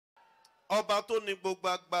Ọba tó ní gbogbo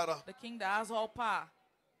agbára. The king that has all power.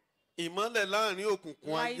 Ìmọ́lẹ̀ láàrin òkùnkùn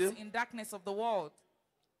Light ayé. in darkness of the world.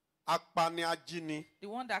 Apani ajíni. The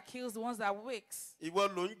one that kills, the ones that wakes.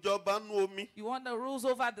 Ìwọ ló ń jọba nú omi. You one that rules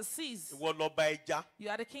over the seas. Ìwọ lọba ẹja. You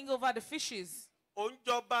are the king over the fishes. Ó ń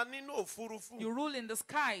jọba nínú òfurufú. You rule in the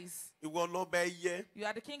skies. Ìwọ lọba ẹyẹ. You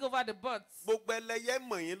are the king over the birds. Gbogbo ẹlẹ́yẹ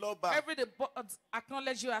mọ̀ yín lọ́ba. Every the birds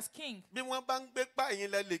acknowledge you as king. Bí wọ́n bá ń gbé páyín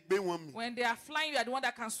lẹ lè gbé wọn mì. When they are flying, you are the one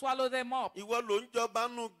that can swallow them up. Ìwọ ló ń jọba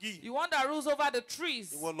nú igi. You one that rules over the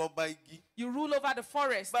trees. Ìwọ lọba igi. You rule over the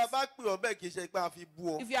forest. Bàbá pè ọ́ bẹ́ẹ̀ kì í ṣe pé a fi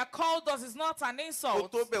bú ọ. If you are called us, it's not an Ó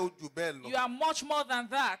insult. tó bẹ́ẹ̀ ó jù bẹ́ẹ̀ lọ. You are much more than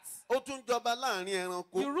that. Ó tún jọba láàrin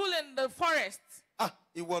ẹranko. You rule in the forest.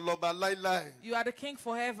 Ìwọ lọba láíláí. You are the king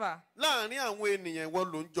forever. Láàrin àwọn ènìyàn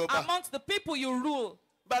ìwọ ló ń jọba. Amongst the people you rule.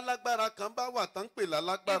 Bálágbára kan bá wà tán pè If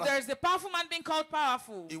lálágbára. there is a powerful man being called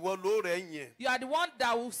powerful, Ìwọ ló rẹ̀ yẹn. you are the one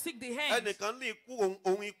that will seek the hand. Ẹnìkan ní ikú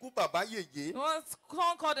ohun ikú bàbá yèyé.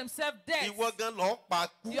 Someone called himself death. Ìwọ gan lọ pa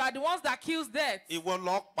kú. You are the ones that kills death. Ìwọ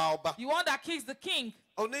lọ pa ọba. You one that kills the king.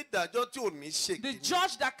 Onídàájọ́ tí ò ní The ṣègbè.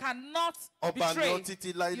 judge that cannot Ọba ni betray. ọ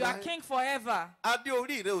títí You are láíláí. king forever. Adé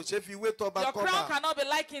orí rẹ ò ṣe fi wé tọba Your crown kọ́ba. cannot be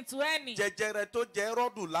likened to any. Jẹjẹrẹ tó jẹ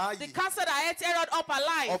Hẹ́rọ́dù The láàyè. cancer that ate Herod up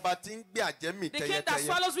alive. Ọba tí ń gbé àjẹ́mì The king that tẹyẹtẹyẹ.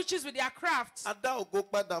 swallows riches with their craft. A dá ògo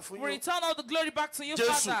padà fún We yín. return all the glory back to you,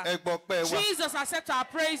 Jésù Father. ẹgbọ̀pẹ̀ wa. Jesus, accept our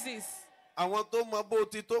praises. Àwọn tó mọ bó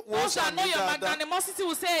ti tó wọ́n Those that know ṣàmì your dáadáa. magnanimosity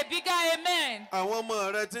will say a bigger amen. Àwọn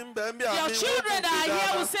ọmọ rẹ ti ń bẹ ń bí Your àmì children that are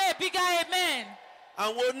here will say a bigger amen.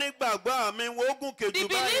 Àwọn onígbàgbọ́ àmì wọ́n gùn The kejì báyìí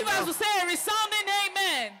believers lọ. will say a resounding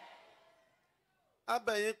amen.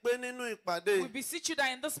 Abẹ̀yìn pé nínú ìpàdé We beseech you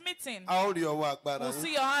that in this meeting, a ó rí ọwọ́ agbára we'll yín.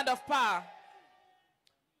 see your hand of power.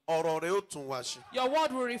 Ọ̀rọ̀ rẹ ó tún wá ṣe. Your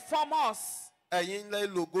word will reform us. Ẹ̀yin ńlá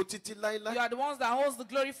ìlògo títí You láíláí. are the ones that holds the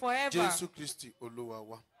glory forever. Jésù Kristi Olúwa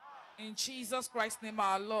wa. In Jesus Christ's name,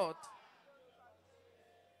 our Lord.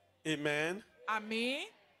 Amen. Amen.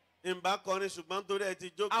 Ìbá kọrin ṣùgbọ́n torí ẹ ti I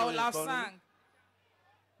jókòó will have ìkọrin. sang.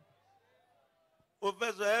 Ó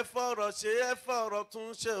fẹ́ sọ ẹ fọ̀rọ̀ ṣe ẹ fọ̀rọ̀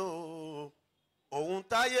tún ṣe o. Òun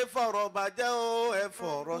táyé fọ̀rọ̀ bàjẹ́ o ẹ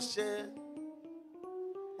fọ̀rọ̀ ṣe.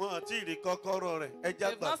 Wọ́n àti ìrì kọ́kọ́rọ́ rẹ̀ ẹ já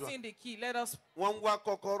They've not gbàdúrà. seen the key. Let us. Wọ́n ń wá They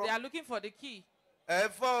kọ́kọ́rọ́. are looking for the key. Ẹ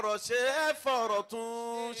fọ̀rọ̀ ṣe ẹ fọ̀rọ̀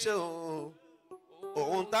tún ṣe o.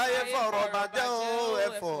 Òun táyé fọ̀rọ̀ bàjẹ́ o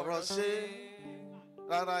ẹ fọ̀rọ̀ ṣe.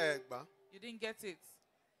 Rárá ẹ gbà. You didn't get it.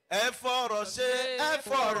 Ẹ fọ̀rọ̀ ṣe ẹ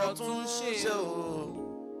fọ̀rọ̀ tún ṣe o.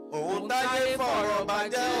 Òun táyé fọ̀rọ̀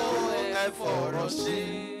bàjẹ́ o ẹ fọ̀rọ̀ ṣe.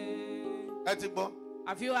 Ẹ ti gbọ́.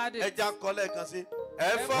 Have you heard Ẹ it? já kọ́ lẹ́ẹ̀kan sí.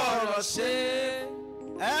 Ẹ fọ̀rọ̀ ṣe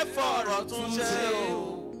ẹ fọ̀rọ̀ tún ṣe o.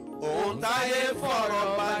 Òun táyé fọ̀rọ̀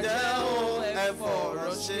bàjẹ́ o ẹ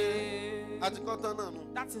fọ̀rọ̀ ṣe. A ti kọ́ tán náà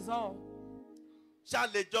nù. That is all.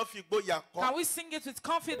 Ṣàlejò fìgboyà kọ́. Can we sing it with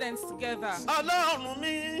confidence together? Ọlọ́run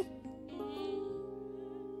mi,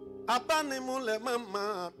 abánimúlẹ̀ máa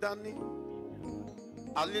máa dání.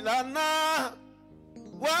 Àlìlànà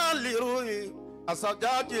wà lérò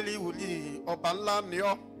àṣàjájìlì wùlì ọba ńlá ni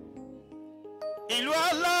ọ́. Ìlú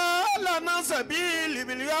alálànà sẹ̀bí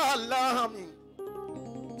ìlìbìlì aláhàmì.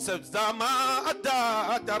 Sẹ̀dàmà àdá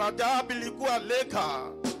àdàràjà bìlìkú àlékà.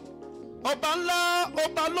 Ọba ńlá,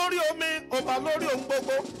 ọba lórí omi, ọba lórí ohun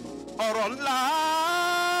gbogbo. Ọ̀rọ̀ ńlá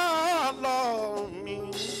lọ mi.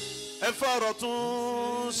 Ẹ fọ̀rọ̀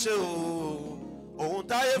tún ṣe o. Òun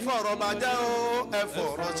táyé fọ̀rọ̀ bàjẹ́ o. Ẹ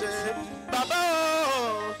fọ̀rọ̀ ṣe. Bàbá o.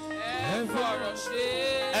 Ẹ fọ̀rọ̀ ṣe.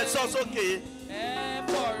 Ẹ sọ sókè. Ẹ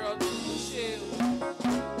fọ̀rọ̀ tún ṣe o.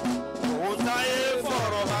 Òun táyé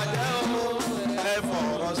fọ̀rọ̀ bàjẹ́ o. Ẹ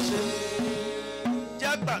fọ̀rọ̀ ṣe.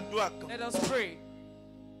 Jẹ́ gbàdúrà kan. Let us pray.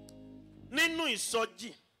 Nínú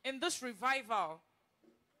ìsọjí. In this revival,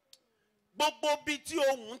 Gbogbo bí tí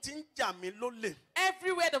ohun ti ń jà mí lólè.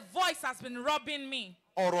 everywhere the voice has been robbing me,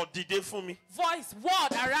 Ọ̀rọ̀ dìde fún mi. voice,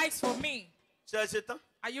 word arise for me. Ṣé ẹ ṣe tán?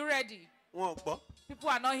 Are you ready? Wọn ò gbọ́. People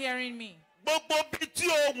are not hearing me. Gbogbo bí tí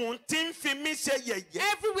ohun ti ń fi mí ṣe yẹ̀yẹ́.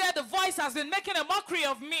 Everywhere the voice has been making a mockery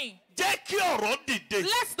of me, Jẹ́ kí ọ̀rọ̀ dìde.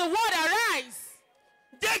 let the word arise.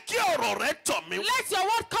 Jẹ́ kí ọ̀rọ̀ rẹ tọ̀ mí. Let your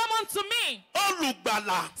word come unto me.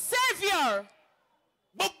 Olùgbàlà. Savior,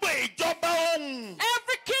 Gbogbo ìjọba ohun.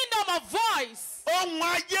 every kingdom of voice, Ohun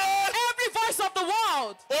ayé. every voice of the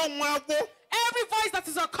world, Ohun awo. every voice that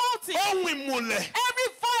is occultic, Ohun ìmùlẹ̀. every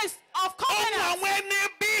voice of Ohun covenant, àwọn ẹni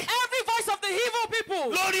bí. every voice of the evil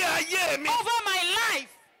people Lórí ayé mi. over my life.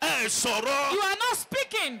 Ẹ sọ̀rọ̀. You are not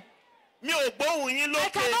speaking. Mi ò gbóhùn yín I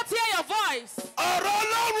lókè. cannot hear your voice. Ọ̀rọ̀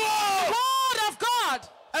Ọlọ́run o. Word of God.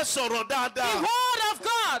 Ẹ sọ̀rọ̀ The dáadáa. word of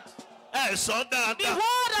God. Ẹ sọ The dáadáa.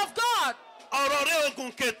 word of God. Ọ̀rọ̀ rẹ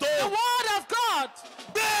ògùn kètò. The word of God.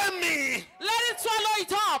 Gbé mi. Let it swallow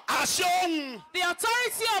it up. àṣẹ ohùn. The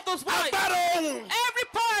authority of those voice. Agbára ohùn. Every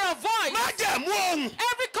power of voice. Májẹ̀mú ohùn.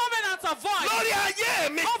 Every covenant of voice. Lórí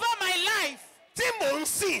ayé mi. Over my life. Tí mò ń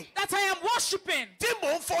sìn. That I am worshiping. Tí mò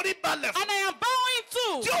ń forí balẹ̀ fún. And I am bowing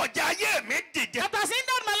to. Tí ọjà ayé mi dìde. That has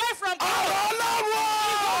hindered my life from God. Ọ̀rọ̀ Ọlọ́run.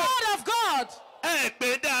 The word of God. Ẹ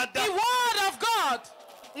pé dáadáa. The word of God.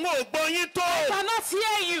 N ò gbọ́ yín tó. I cannot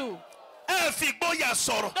hear you. Ẹ fi ìgboyà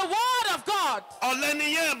sọ̀rọ̀. The word of God. Ọ̀lẹ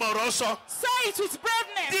ni yẹn mọ̀rọ̀ sọ. Say it with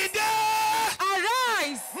braveness. Dìde.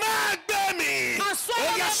 Arise. Máa gbé mi. And swallow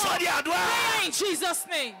Ó yá them sọ up. di àdúrà. Pray in Jesus'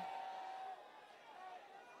 name.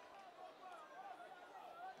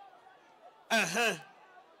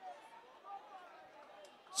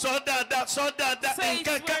 Sọ dáadáa, sọ dáadáa. Say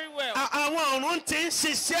it very well. Àwọn ọ̀run ti ń The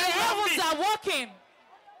ṣiṣẹ́ heavens lọ́mì. are working.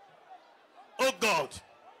 Oh God.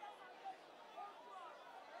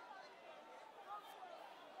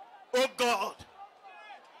 Oh God.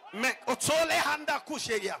 Otole handa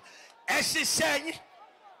kusheya. Ẹ ṣiṣẹ́ yín.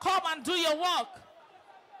 Come and do your work.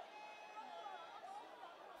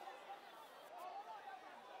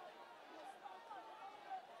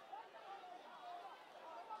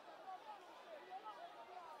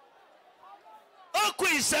 Ó kù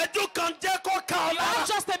ìṣẹ́jú kan jẹ́ kó ká ọ You have lára.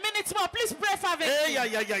 just a minute more. Please pray fervently.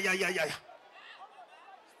 Yeah.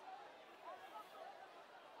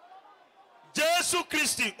 Jésù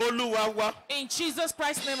Kristi Olúwa wa. In Jesus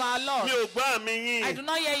Christ's name, our Mi Lord. ò gbọ́ àmì I yín. do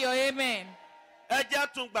not hear your amen. Ẹ jẹ́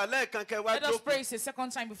àtúngbà lẹ́ẹ̀kan kẹ́ wá Let us jókòó. pray a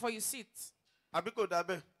second time before you sit. Àbí kò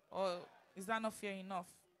dábẹ́. Or is that not fair enough?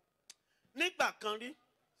 Nígbà kan rí,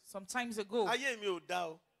 Some times ago, ayé mi ò dá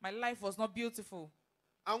o. my life was not beautiful.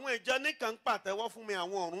 Àwọn ìjọ nìkan ń pàtẹ́wọ́ fún mi,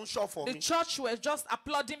 àwọn ọ̀run ń ṣọ̀fọ̀ The mi. church were just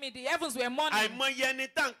applauding me. The heavens were mourning. Àìmọye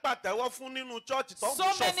ẹni tá ń pàtẹ́wọ́ fún nínú chọ́ọ̀chì tó ń So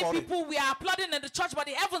ṣọ̀fọ̀ many rẹ̀. people were applauding in the church, but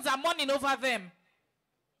the heavens are mourning over them.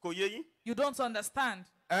 Kò yé yín. You don't understand.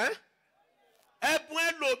 Ẹ̀bùn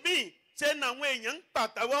ẹlòmíì ṣe ni àwọn èèyàn ń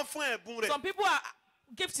pàtẹ́wọ́ fún ẹ̀bùn rẹ̀. Some people are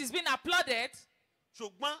gifts is being applauded,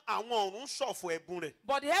 Ṣùgbọ́n àwọn ọ̀run ń ṣọ̀fọ̀ ẹ̀bùn rẹ̀.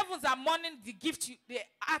 but the heavens are mourning the gift the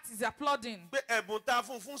earth is applauding. Pé ẹ̀bùn tá a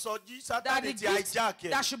fún sọjí That the Sátánì ti gift hijack ẹ̀.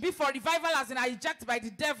 that should be for revival has been hijacked by the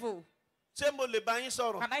devil. Ṣé mo lè bá yín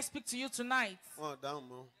sọ̀rọ̀? Can I speak to you tonight? Wọ́n dáhùn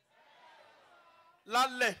mọ́.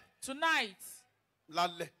 Lálẹ́, Tonight,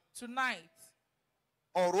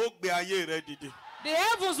 ọ̀rọ̀ ó gbé ayé rẹ dìde. the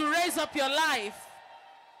heavens will raise up your life.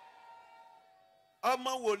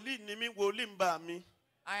 Ọmọ wòlíì ni mí, wòlíì ń bà mí.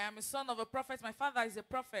 I am a son of a prophet. My father is a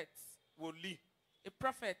prophet. Wòlíì. A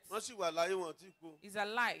prophet Wọ́n sì wà láyé wọn tí kú. is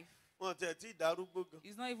alive. Wọ́n tẹ̀ tí ìdarúgbó gan.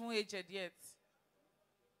 He's not even aged yet.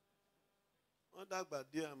 Wọ́n dàgbà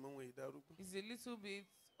díẹ̀ àmọ́ wọn ìdarúgbó. He's a little bit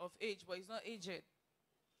of age, but he's not aged.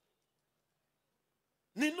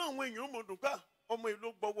 Nínú àwọn èèyàn mọ̀ dùn ká ọmọ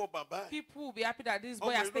ìlú gbọ́wọ́ bàbá ẹ̀. People will be happy that this boy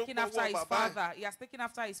Oh, has my taken Lord, after his Baba. father. He has taken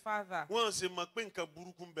after his father. Wọ́n sì mọ̀ pé nǹkan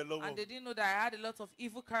burúkú ń bẹ lọ́wọ́. And they didn't know that I had a lot of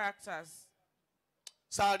evil characters.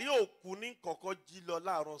 Sàárì òkú ní kọ̀kọ́ jí lọ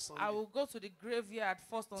láàárọ̀ I Sunday. will go to the graveyard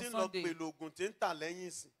first on Tí ń lọ Sunday. pèlò ògùn tí ń tà lẹ́yìn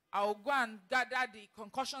ìsìn. I will go and gather the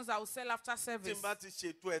concussions I will sell after Tí service. n bá ti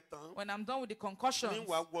ṣètò ẹ̀ tán, When I'm done with the concussions, ní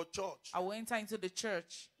wàá wọ church. I will enter into the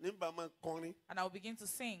church Ní bá máa kọrin. and I will begin to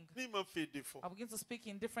sing. Ní máa fèdè fọ̀. I will begin to speak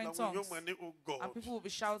in different Làwọn yóò tongues. máa ní oh God. And people will be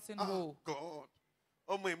shouting, Ah oh, God.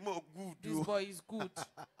 Ọmọ ìmọ̀ gúdù. this boy is good.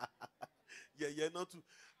 Yẹ̀yẹ́ náà tún.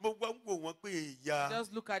 Mo wá ń wò wọ́n pé ìyá.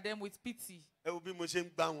 Just look at them with pity. Ẹ wo bí mo ṣe ń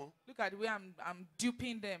gbá wọn. Look at the way I'm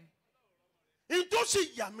duping them. Ìjọ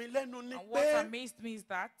sì yà mí lẹ́nu ni And what pé amazed me is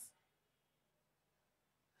that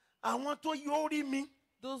àwọn tó yóò rí mi,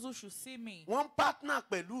 those who should see me wọ́n ń partner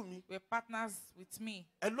pẹ̀lú mi. were partners with me.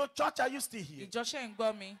 Hello church, are you still here? Ìjọṣẹ́ ń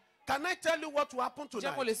gbọ́ mi. Can I tell you what will happen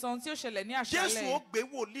Jẹ́ mo lè tonight? sọ ohun tí ó ṣẹlẹ̀ ní Jésù ó àṣálẹ̀. gbé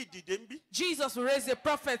wòlíì dìde ń bí. Jesus will raise a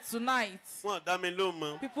prophet tonight. Wọ́n dá mi lóhùn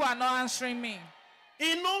mọ́. People are not answering me.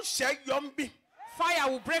 Inú ṣẹ́ yọ ń bì. Fire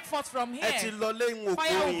will break forth from Ẹ ti here. lọ lẹ́yìn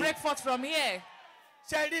Fire will òkú break yìí. forth from here.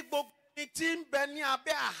 Ṣé rí gbogbo ẹni tí ń bẹ ní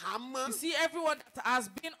abẹ́ àhámọ́? You see, everyone that has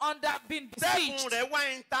been been Sẹ́gun besieged, rẹ̀ wá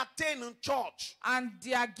entertain church. and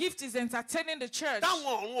their gift is entertaining the church, Táwọn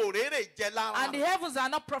ọ̀run òréré jẹ lára. and the heavens are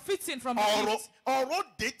not profiting from the Ọ̀rọ̀ gift.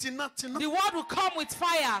 ọ̀rọ̀ dé tinátiná. The word will come with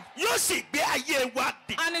fire, Yóò sì gbé ayé wa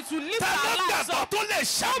dì. and it will lift Ta ló our lives gbàgbọ́ up. tó lè Who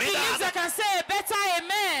ṣàmì believes dáadáa? I can say a better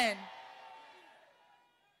amen?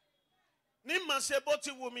 Ní mọ̀ ṣe bó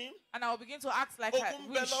ti wù mí. And I will begin to act like I Ogun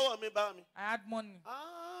bẹ wish lọ́wọ́ mi bá mi. I had money.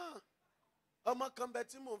 Ọmọ kan bẹ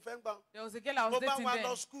tí mò ń fẹ́ gbà. There was a girl I Mo was bá dating wa then.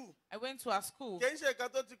 lọ school. I went to her school. Kì í ṣe nǹkan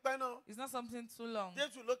tó ti pẹ́ náà. It's not something too long.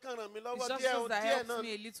 Jésù ló kàn ràn mí It's lọ́wọ́ just díẹ̀ those that díẹ̀ helped náà.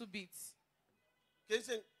 me a little bit. Kì í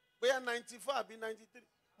ṣe bóyá 94 àbí 93.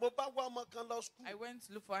 Mo bá wá ọmọ kan lọ school. I went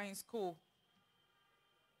to look for her in school.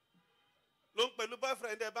 Ló ń pẹ̀lú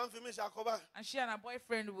boyfriend ẹ̀ bá ń fi mí ṣàkóbá. And she and her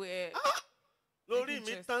boyfriend were Lórí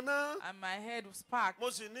mi tanná. And my head was sparked. Mo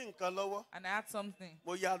sì ní nǹkan lọ́wọ́. And I had something.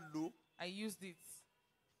 Mo ya lò. I used it.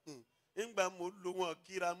 Nígbà mo lò wọn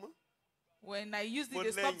kíra mọ́. When I used it,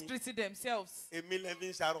 they stopped treating themselves. Èmi lẹ fi ń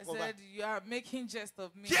They ṣàròkọ bá. said, you are making jest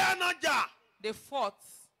of me. Kí ẹ náà jà. They fought.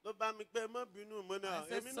 Ló bá mi pé má bínú mọ́ náà. I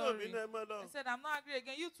said, Èmi náà sorry. bínú ẹ mọ́ lọ. I said, I'm not angry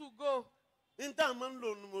again. You two go. Níta máa ń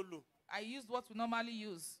lò ní mo lò. I used what we normally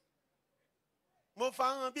use. Mo fa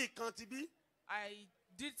hàn bí kan ti bí. I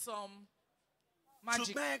did some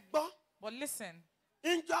magic. Ṣùgbọ́n ẹ gbọ́. But listen,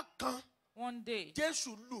 Níjọ́ kan. one day,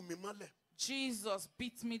 Jésù lù mí mọ́lẹ̀. Jesus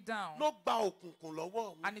beat me down. Ló gba òkùnkùn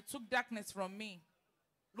lọ́wọ́ mi. And he took darkness from me.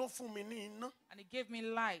 Ló fún mi ní iná. And he gave me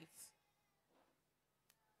light.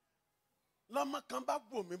 Lọ́mọ kan bá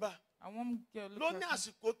wò mí bá. And one girl Ló looked ní at me.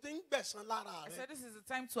 àsìkò tí ń gbẹ̀san lára I rẹ̀. said, this is the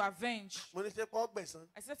time to avenge. Mo ní ṣe kọ́ gbẹ̀san.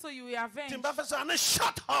 I said, so you will avenge. Tí n bá fẹ́ sọ, àní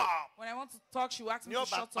shut up. When I want to talk, she will ask me Ní to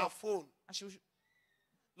ọba shut pa up. fóònù. And she will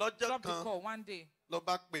Lọ́jọ́ drop the kan call one day. ló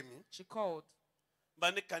bá pè mí. She called.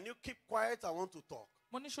 Bani, can you keep quiet? I want to talk.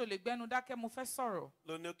 Mo ní ṣó lè gbẹ́nu dákẹ́, mo fẹ́ sọ̀rọ̀.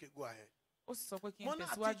 Ló ní okay, go ahead. Ó sì sọ pé kí Mo n ní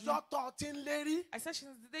tẹ̀síwájú. àtijọ́ tó ti ń lérí. I said,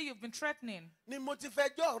 since the day you've been threatening, Ni mo ti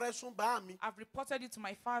fẹjọ́ rẹ sùn bá mi. I've reported it to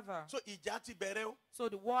my father. So ìjà ti bẹ̀rẹ̀ o. So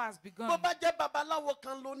the war has Bó begun. bá jẹ́ babaláwo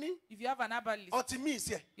kan ló ní. If you have an herbalist, Ọtí mi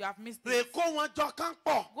ìsẹ̀. you have missed Rè it. kó wọn jọ kán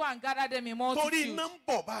pọ̀. Go and gather them in Torí multitude. iná ń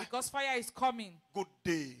bọ̀ báyìí. Because fire is coming. Good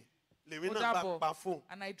day. Lèmi Ó náà bá dàbọ̀. pa fóònù.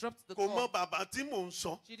 And I dropped the Kò mọ call. bàbá tí mò ń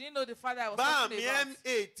sọ. She didn't know the father I was Bá talking mi about.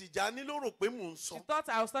 MA Tìjání ló rò pé mò ń She sọ. thought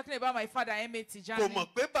I was talking about my father, M.A. Kò Tijani. mọ̀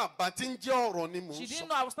pé bàbá tí ń jẹ́ ọ̀rọ̀ ni mò She ń didn't sọ.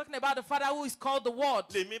 know I was talking about the father who is called the Word.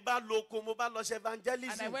 Lèmi bá lóko, mo bá lọ ṣe And I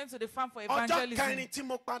evangelism. went to the farm for Ọjọ́ kẹrin evangelism. tí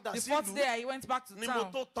mo padà The fourth day sílùú I went back to ni mo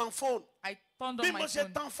town. tó tan fóònù. I turned Bí on mo my ṣe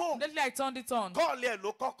phone. tan fóònù, Immediately I turned it on. kọ́ọ̀lì ẹ̀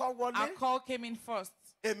ló kọ́kọ́ Our wọlé. call came in first.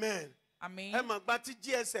 Amen. I mean, Ẹ mọ̀ gba tí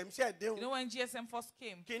GSM ṣẹ̀ you déhùn. know when GSM first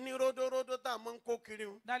came, Kíní ródóródó tá a máa ń kó kiri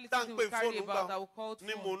ń. that Tá little a ń thing pè we carry fóònù about that gbà we called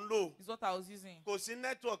ni mò phone ń lò. is what I was using. Kò sí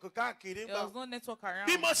nẹ́tíwọ̀kì káàkiri There was gbà. no network around.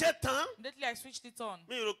 Bí mo ṣe tán, Immediately I switched it on.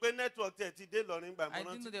 mi rò pé nẹ́tíwọ̀kì tẹ̀ ti dé lọ́rin gbà I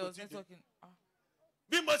mo didn't know rántí there kò was tí dé. network in.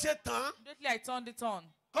 Bí mo ṣe tán, Immediately I turned it on.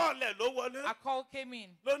 kọ́ọ̀lì ẹ̀ ló wọlé. A call came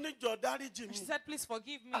in. Ló ní jọ̀ọ́ dáríjì mi. She said, please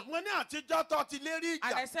forgive me. Àwọn ní àtijọ́ tó ti lérí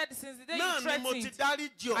And I ìjà. said, since the day Náà you ni mo ti threatened,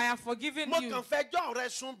 dáríjì I ọ́. have forgiven Mo you. kàn fẹjọ́ rẹ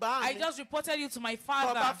sùn bá I mi. just reported you to my Tó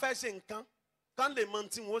o bá father fẹ́ ṣe nǹkan, kán lè mọ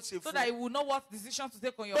tí wọ́n ṣe so fún that he ọ. will know what decision to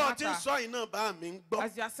take on your Bó o ti ń matter. sọ iná bá mi ń gbọ́.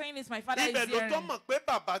 As you are saying it, my father Ibẹ̀ is ló tó hearing. mọ̀ pé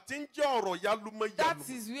bàbá tí ń jẹ́ ọ̀rọ̀ yálùmọ́ That yálùmọ́.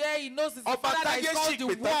 is where he knows it's the Ọba father that táyé is called sì the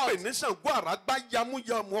pè tán pè word. ní Ṣàngó àràgbá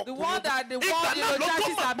yámúyámú The ọkùnrin. one that the world Ìgbà náà ló tó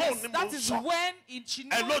eulogies mọ̀ are pé òun missed. ni mò That ń is sọ. when she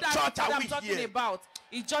knew Hello, that church, the are father we I'm talking here? about.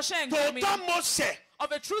 It's Joshua and Gomini. Tòótọ́ mo ṣẹ̀,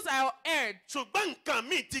 Of a truth I heard, ṣùgbọ́n nǹkan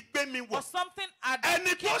mi ti gbé mi wọ̀. but something had Ẹni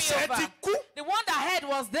taken tó me ṣẹ̀ ti over. kú. The one that heard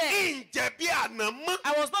was there. Ìjẹ̀bi àná mọ́.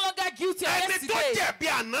 I was no longer guilty of Ẹni tó yesterday. jẹ̀bi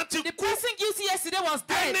àná ti The kú. person guilty yesterday was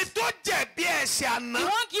dead. Ẹni tó jẹ̀bi ẹ̀ṣẹ̀ àná. The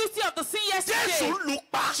one guilty of the sin Jésù yesterday, lù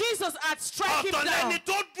pa. Jesus had struck him Ọ̀tọ̀ down. lẹni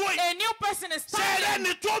tó dúró yìí. A new person is Ṣé standing.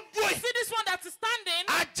 ẹni tó dúró You yìí? see this one that is standing?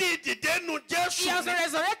 Ají ìdìde nu Jésù He has ni. been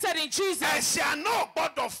resurrected in Jesus. Ẹ̀ṣẹ̀ àná ò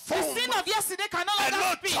gbọ́dọ̀ The fóun sin mọ́. of yesterday can no Hello,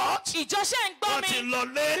 longer speak. church. Ìjọṣẹ́ ń gbọ́ Wọ́n ti mi.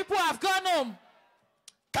 lọlé. People have gone home.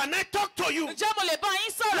 Can I talk to you? Ǹjẹ́ mo lè bá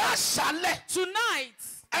yín sọ̀rọ̀? Láṣálẹ̀. Tonight,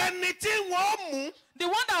 Ẹni tí wọ́n mú. the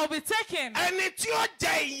one that will be taken, Ẹni tí ó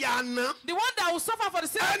jẹ ìyà àná. the one that will suffer for the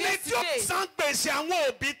sin of Ẹni tí ó yesterday, san gbèsè àwọn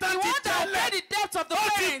òbí the tán one ti that will pay tẹ́lẹ̀. the debt of the Ó ti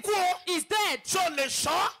parents kú o. is dead. Ṣo lè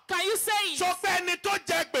sọ? Can you say it? Sọ pé ẹni tó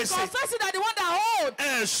jẹ gbèsè. Confess it that the one that owed.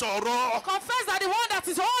 Ẹ sọ̀rọ̀. Confess that the one that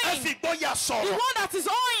is Ẹ owing, fìgbóyà the sọ̀rọ̀. one that is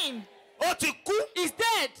owing Ó ti kú. is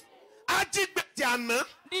dead. Ajígbèsè àná.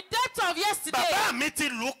 The debt of yesterday, Bàbá mi ti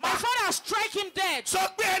lù my pa. father strike him dead. Sọ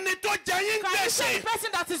pé ẹni tó jẹ yín Can you say gbèsè. the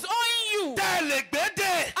person that is owing you Tẹ́ ẹ lè gbé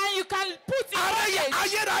dè. and you can put in bondage?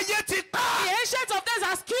 Ayérayé ti The pa. ancient of days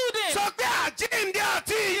has killed him. Sọ pé àjíǹde àti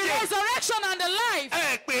The ìyè. resurrection and the life.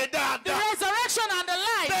 Ẹ pè The dáadáa. resurrection and the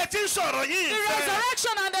life. Bẹ́ẹ̀ tí ń sọ̀rọ̀ yìí The fẹ́.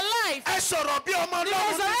 resurrection and the life. Ẹ sọ̀rọ̀ bí ọmọ The Ọlọ́run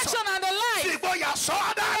ti sọ. resurrection and the life. Fìgbóyà sọ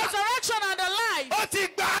ọ́ The dáadáa. resurrection and the life. Ó ti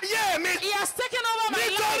gba ayé mi. He has taken over my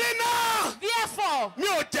Nítorí life. náà, Therefore, mi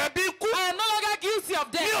ò jẹ̀bi ikú. I am no longer guilty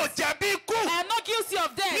of Mi ò death. jẹ̀bi ikú. I am not guilty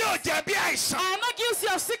of Mi ò death. jẹ̀bi àìsàn. I am not guilty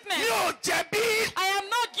of Mi sickness. ò jẹ̀bi I am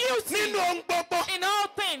not guilty nínú ohun gbogbo. in all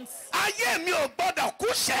things. Ayé mi ò gbọ́dọ̀ kú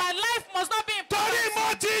sẹ́. My life must not be in Torí poverty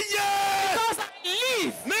mo ti yè because I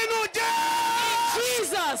live nínú in Jésù.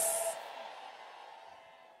 Jesus.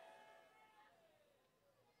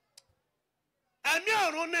 Ẹ̀mí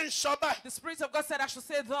ọ̀run ní sọ báyìí. The Spirit of God said I should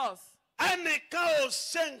say thus. Ẹnìkan ò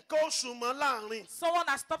ṣe nǹkan oṣù mọ́ láàrin. Someone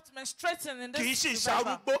has stopped menstruating in Kì í this sì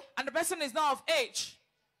revival, ṣarúgbó. and the person is now of age,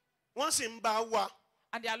 Wọ́n sì ń bá a wá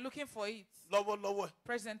and they are looking for it lọ́wọ́lọ́wọ́.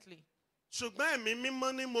 presently. Ṣùgbọ́n ẹ̀mí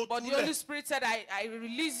mímọ́ ni mo But the Holy túlẹ̀. Spirit said, I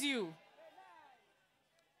release you.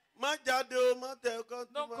 má jáde o, má tẹ̀ ọkọ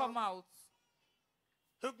tó Don't come out.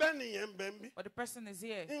 Ṣùgbọ́n nìyẹn ń bẹ ń bí. But the person is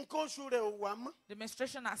here. Nǹkan oṣù rẹ̀ ò wá mọ́. The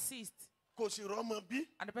menstruation has ceased. Kò sì rọ́mọ bí.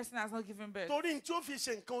 And the person has not given birth. Torí tí ó fi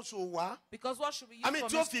ṣe nǹkan oṣù ò wá. Because what should be used Àmì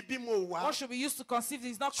tí ó fi bímọ ò wá. what should be used to conceive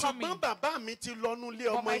is not coming. Ṣùgbọ́n bàbá mi ti lọ́nu ilé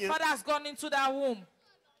But ọmọ my yẹn. father has gone into that womb.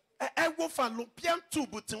 Ẹ wo fallopian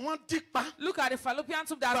tube tí wọ́n dí pa. Look at the fallopian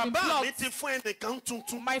tube that has been Bàbá mi plugged. ti fún ẹnìkan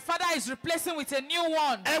tuntun. My father is replacing with a new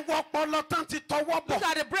one. Ẹ wo ọpọlọ tán ti tọwọ́ bọ̀. Look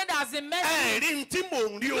at the brain that has been messed with. Ẹ̀rí tí mò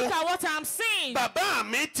ń rí o. Look at what I'm seeing. Bàbá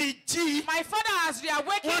mi ti jí. My father has Wọ́n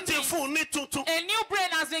reawakened ti me. fún un ní tuntun. A new brain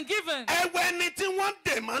has been given. Ẹ wo ẹni tí wọ́n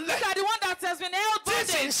dè mọ́lẹ̀. Look at the one that has been held Tí sì ń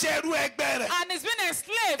bondage ṣerú ẹgbẹ́ rẹ̀. and is being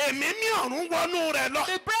enslaved. Èmi mi ọ̀run wọnú rẹ̀ lọ.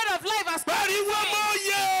 The bread of life has come to Pariwo me. mọ́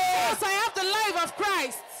yẹ. Yes, I have the life of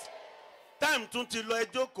Christ. Time tún ti lọ,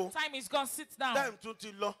 ẹ jókòó. Time is gone. Sit down. Time tún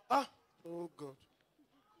ti lọ. Oh God.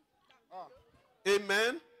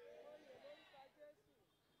 Amen.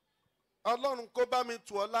 Ọlọ́run kó bá mi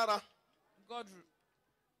tù ọ́ lára. God,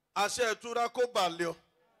 Àṣẹ ìtura kó bà lé ọ.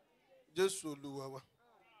 Jésù Olúwa wa.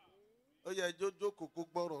 Ó yẹ ẹjọ́ jókòó kó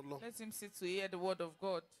gbọ́rọ̀ lọ. let him sit to hear the word of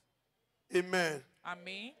God. Amen.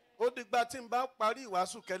 Amen. Ó dìgbà tí n bá parí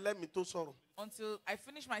ìwàásù kẹlẹ́mi tó sọ̀rọ̀. Until I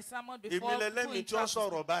finish my sermon Èmi before lẹ́lẹ́mi tí ó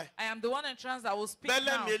sọ̀rọ̀ báyìí. I am the one in trance that will speak now.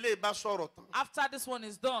 Bẹ́lẹ́mi eléyìí bá sọ̀rọ̀ tán. After this one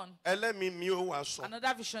is done, Ẹlẹ́mi mi ó wà sọ.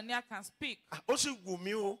 another visionaire can speak. Ó sì wù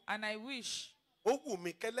mí o. And I wish, Ó wù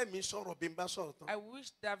mí kẹlẹ́mi sọ̀rọ̀ bí n bá sọ̀rọ̀ tán. I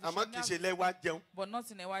wish that Àmọ́ kì í ṣe visionaire, lẹ́wà jẹun. but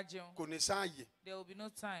not in Ewajeon. Kò ní sáàyè. There will be no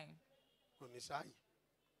time. Kò ní sáàyè.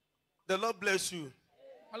 The Lord bless you.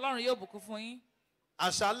 Ọlọ́run yóò bùkún fún yín.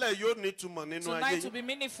 Àṣálẹ̀ yóò ní ìtumọ̀ nínú ayé Tonight will yín. be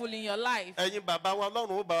meaningful in your life. Ẹ̀yin bàbá wa Ọlọ́run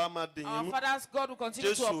ó bá wa máa dè yín Our mú. fathers, God will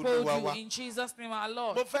continue to Jésù uphold Olúwa wa. you in Jesus' name, our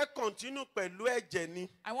Lord. Mo fẹ́ continue pẹ̀lú ẹ̀jẹ̀ ni.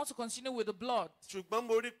 I want to continue with the blood. Ṣùgbọ́n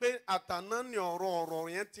mo rí pé àtàná ni ọ̀rọ̀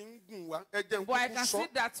yẹn ti ń gùn wá. Ẹ jẹ́ n But I kúkú can sọ. see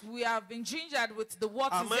that we have been gingered with the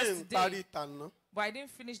words Àmọ́ ẹ̀ ń parí yesterday. tàná. But I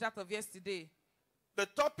didn't finish that of yesterday. The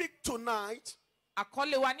topic tonight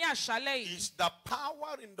Àkọlé wa ní àṣálẹ́ yìí. is the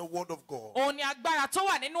power in the word of God. Òun ni agbára tó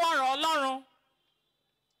wà nínú ọ̀rọ̀ Ọlọ́run.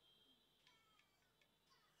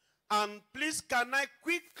 And please, can I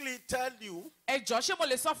quickly tell you, Ẹ jọ̀ọ́ ṣé mo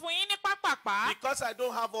lè sọ fún yín ní pápápá? because I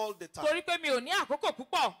don't have all the time, Torí pé mi ò ní àkókò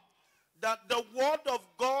púpọ̀. that the word of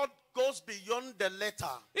God goes beyond the letter.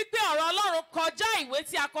 Wípé ọ̀rọ̀ Ọlọ́run kọjá ìwé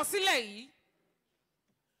tí a kọ sílẹ̀ yìí.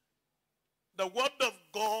 The word of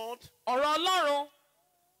God Ọ̀rọ̀ Ọlọ́run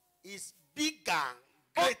is bigger,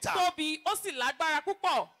 ó greater tóbi, ó sì lágbára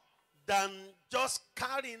púpọ̀. than just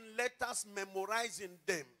carrying letters, memorizing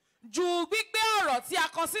them. Ju gbígbé ọ̀rọ̀ tí a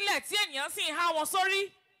kọ sílẹ̀ tí ènìyàn sì ń há wọn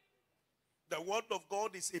sórí. The word of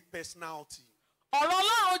God is a personality. Ọ̀rọ̀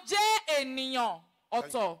Ọlọ́run jẹ́ ènìyàn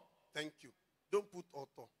ọ̀tọ̀. Thank you. Don't put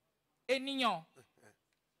author. Ènìyàn.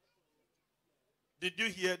 Did you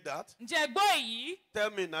hear that? Ǹjẹ́ ẹ gbọ́ èyí? Tell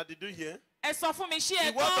me now, did you hear? Ẹ sọ fún mi ṣé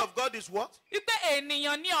The ẹ word gbọ́? of God is what? Wípé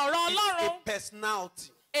ènìyàn ní ọ̀rọ̀ It's a Ọlọ́run.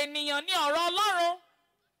 personality. Ènìyàn ní ọ̀rọ̀ Ọlọ́run.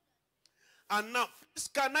 And now,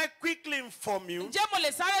 can I quickly inform you? Ǹjẹ́ mo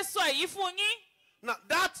lè sáré sọ èyí fún yín? Now,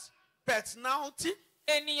 that personality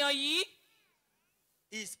Ènìyàn yìí,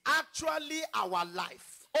 is actually our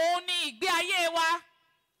life. òun ni ìgbé ayé wa.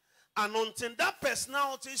 And until that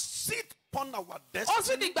personality sits upon our Ó sì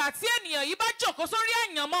destiny, dìgbà tí ènìyàn yìí bá jókòó sórí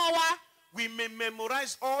àyànmọ́ wa. we may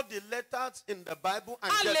memorize all the letters in the Bible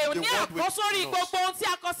and A get lè the ní word àkọsórí with us. gbogbo ohun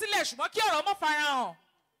tí a kọ sílẹ̀ ṣùgbọ́n kí ọ̀rọ̀ mọ́ farahàn.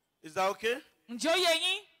 Is that okay? Ǹjẹ́ ó yé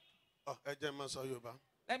yín? Oh, ẹ jẹ́ máa sọ Yorùbá.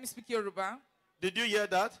 Let me speak Yorùbá. Did you hear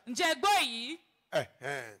that? Ǹjẹ́ ẹ gbọ́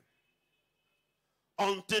èyí?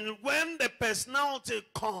 Until when the personality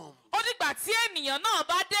comes, Ó dìgbà tí ènìyàn náà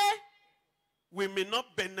bá dé. we may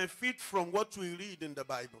not benefit from what we read in the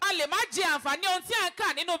Bible. A lè má jẹ àǹfààní ohun tí a ń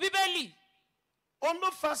kà nínú Bíbélì.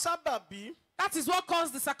 Olófa sábàbí That is what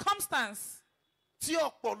caused the circumstance. tí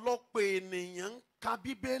ọ̀pọ̀lọpọ̀ ènìyàn ń ka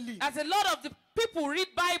Bíbélì. As a lot of the people read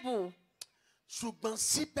Bible, Ṣùgbọ́n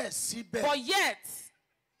síbẹ̀síbẹ̀ but yet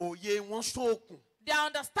òye wọn ṣókùn. their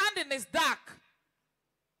understanding is dark.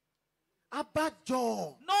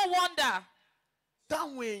 Abájọ No wonder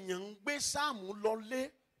táwọn èèyàn ń gbé sáàmù lọlé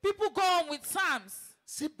people go on with Psalms,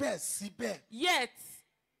 síbẹ̀síbẹ̀ yet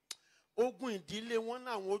ogun ìdílé wọn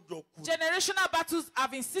làwọn ò jọ kú. generational battles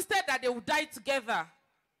have insisted that they will die together.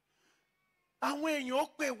 Àwọn èèyàn ó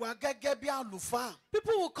pè wá gẹ́gẹ́ bí àlùfáà.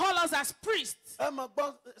 People will call us as priests. Ẹ mọ̀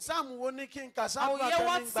gbọ́ sáàmù wo ní kí n kà I sáàmù will hear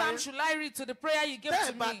what àtẹnigbà psalm yẹn. should I read to the prayer you gave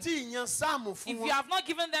to Bẹ́ẹ̀ bá me. tí ìyan sáàmù fún If you wọn, have not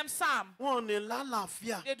given them psalm, wọn ò ní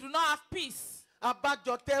lálàáfíà. they do not have peace.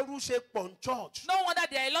 Abájọ tẹ́rú ṣe pọ̀ ní church. No wonder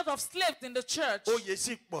there are a lot of slaves in the church, Oyè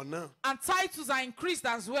sì pọ̀ náà. and titles are increased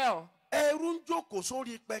as well. Ẹrú ń jókòó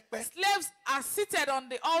sórí pẹpẹ. Slaves are seated on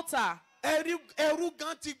the altar. ẹrú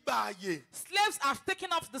gan ti gba àyè. Slaves have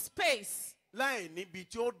taken up the space Láì níbi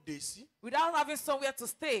tí ó dé sí. without having somewhere to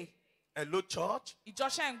stay. Hello church.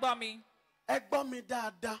 Ìjọṣẹ́ ń gbọ́ mi. Ẹ gbọ́ mi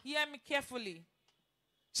dáadáa. Hear me carefully.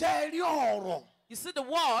 Ṣé ẹ rí ọ̀rọ̀? You see, the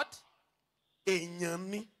word Èèyàn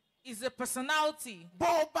ni. is a personality. Bó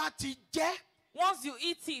o bá ti jẹ́ Once you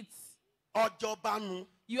eat it, ọ̀jọ̀ba nu.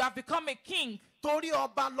 you have become a king. Torí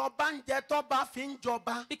ọba lọba ń jẹ tọ́ba fi ń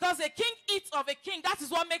jọba. Because a king eats of a king. That is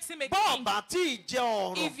what makes him a Bó king. o bá tí ì jẹ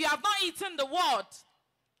ọ̀rọ̀, If you have not eaten the word,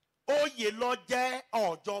 oyè lọ jẹ́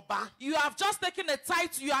ọ̀jọba. you have just taken a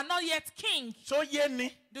title. You are not yet king. Ṣó yé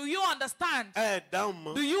ni? Do you understand? Ẹ dáhùn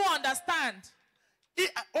mọ́. Do you understand?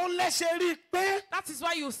 Ó lẹ́sẹ̀ rí i pé That is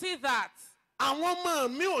why you see that. àwọn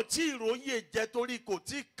ọmọ mi ò tí ì róyè jẹ torí kò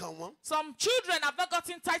tí ì kàn wọ́n. Some children have not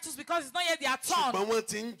gotten titles because it's not yet their turn. Ṣùgbọ́n wọ́n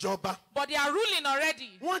ti ń jọba. But they are ruling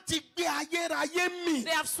already. Wọ́n ti gbé ayérayé mì.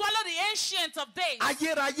 They have swallowed the ancient of days.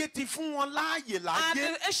 Ayérayé ti fún wọn láàyè And láyé.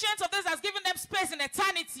 the ancient of days has given them space in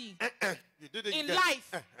eternity. You didn't In get-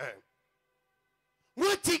 life.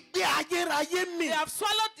 Wọ́n ti gbé ayérayé mì. They have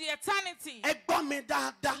swallowed the eternity. Ẹ gbọ́ mi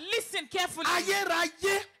dáadáa. Listen carefully.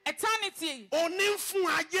 Ayérayé Eternity òní ń fún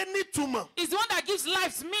ayé nítumọ̀. is the one that gives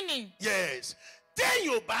life's meaning. Yes. Téèyàn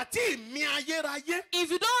ò bá tí ì mí ayérayé,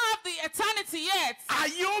 If you don't have the eternity yet,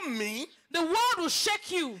 ayé ò mí. the world will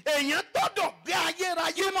shake you. Èèyàn gbọ́dọ̀ gbé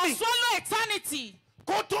ayérayé You mì must swallow eternity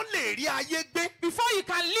kó tó lè rí ayé gbé. before you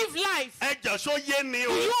can live life. Ẹ jọ̀ọ́ ṣó yé ni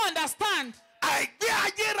Do o. you understand? Àìgbé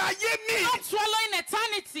ayérayé mì. Not swallowing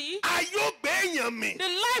eternity, Ayé ò gbé èèyàn mì. the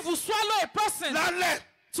life will swallow a person. Lálẹ́,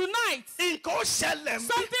 Tonight, nǹkan ó ṣẹlẹ̀ mí.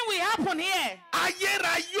 something will happen here.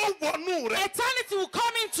 Ayérayé ó wọnú rẹ̀. Eternity will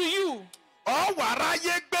come into you Ọ wà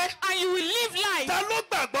ráyé gbé. and you will live life. Ta ló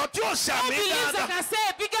gbàgbọ́ tí ó Who ṣàmì believes dáadáa? I can say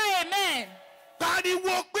a bigger amen?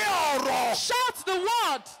 Pariwo pé ọ̀rọ̀ Shout the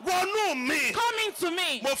word wọnú mi. coming to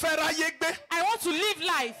me. Mo fẹ́ ráyé gbé. I want to live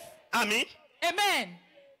life. Àmín. Amen.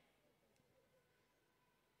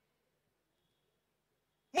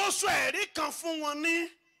 Mo sọ ẹ̀rí kan fún wọn ní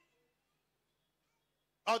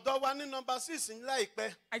ọ̀dọ̀ wa ní nọmba 6 ní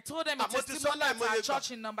láìpẹ́. I told them a Àmọ́ ti sọ testimony at láìmọye our ìgbà.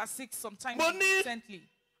 church in number 6 sometime Mo ní- recently.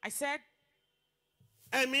 I said,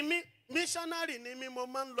 Ẹ̀mí mi missionary ni mi mo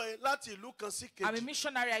máa ń lọ láti ìlú kan sí I'm a kejì.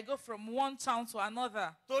 missionary. I go from one town to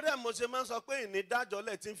another. Torí ẹ̀ mo ṣe máa ń sọ pé ìní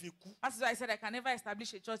dájọ́lẹ̀ tí ń fi kú. That's why I said I can never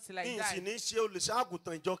establish a church till I Bí n sì die. ní ṣe olùṣọ́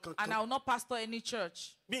àgùntàn ìjọ And kankan. I will not pastor any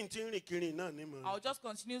church. Bí n ti ń rìn kiri náà ni mò ń. I will just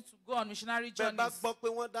continue to go on missionary Bẹ́ẹ̀ bá journeys. gbọ́ pé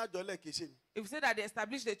wọ́n dájọ́lẹ̀ kì í ṣe mi. If you say that they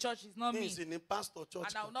established a church, it's not Bí n me. sì ní pastor church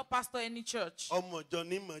And I will kan. not pastor any church. Ọmọ ìjọ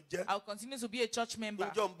ni mò ń jẹ́. I will continue to be a church member.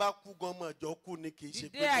 Níjọ́ ń bá kú gan ọmọ ìjọ kú ni kì í The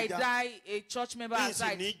ṣe day I pé die, a church member Bí n has sì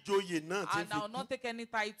died. ní joyè náà tí ń And I will fi not take any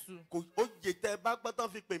title. kú. Ó yè tẹ́ ẹ bá gbọ́ tán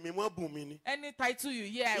fi pè mí wọ́n bùn mí ni. Any title you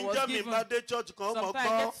hear, I was Níjọ́ mi given. bá dé church kan ọmọ Sometimes I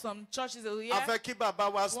gbọ́. get some churches that will A hear. fẹ́ kí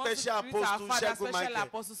bàbá wa Want to special greet our apostle father, Ṣẹ́gun special Michael.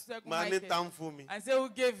 apostle Ṣẹ́gun Màá ní Michael. tán fún mi. I say, who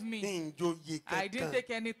gave me? Ìjòyè I didn't kankan. take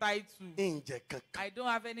any title. Ìjẹ kankan. I don't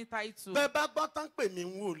have any title. Bẹ́ẹ̀ bá gbọ́ tán pè mí If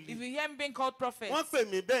wòlíì. you hear me being called prophet, Wọ́n pè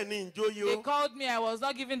mí bẹ́ẹ̀ ní ìjòyè they o. called me, I was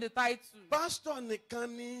not given the title. Pásítọ̀ nìkan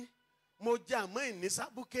ni mo jẹ́ àmọ́ ìní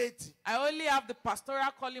sábúkẹ́ẹ̀tì. I only have the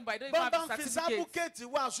pastoral calling, but I don't even Bọ́n bá have ń the fi certificate.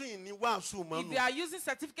 sábúkẹ́ẹ̀tì wàásù ìní wàásù If mọ́nu. they are using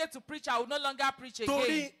certificate to preach, I will no longer preach Torí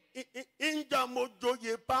again. ìjà mo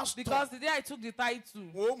joyè pásítọ̀. Because the day I took the title,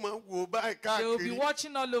 Wò ó mọ̀ wò ó báyìí they will be káàkiri.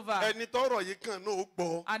 watching all over. Ẹni tọ́rọ̀ yìí kan náà ó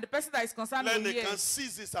gbọ́. And the person that is concerned will hear. Lẹ́nìkan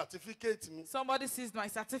seize certificate mi. Somebody seized my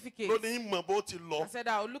certificate. Ló ní ìmọ̀ bó ti I lọ. said,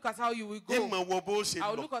 I will look at how you will go. Ìmọ̀ wo bó ṣe I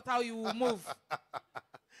will lọ. look at how you will move.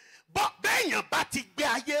 Bẹ́ẹ̀yàn bá ti gbé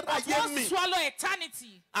ayérayé Once mi. swallow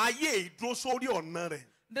eternity, Ayé ìdúró sórí ọ̀nà rẹ̀.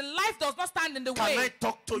 the life does not stand in the Can I way.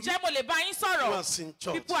 talk to you? Ǹjẹ́ mo lè bá yín You are sọ̀rọ̀? in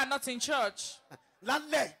church. People are not in church.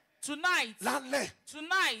 Lálẹ́ Tonight, lálẹ́.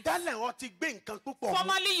 tonight, Tẹ́lẹ̀ ọ ti gbé nǹkan púpọ̀ mu.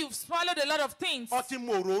 formerly you've swallowed a lot of things. Ọ ti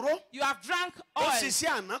mọ òróró. You have drank Ó oil. ṣiṣẹ́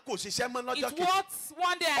àná kò ṣiṣẹ́ mọ́ lọ́jọ́ It kejì. worked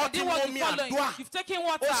one day and it didn't work the following. àdúrà. You've taken Ó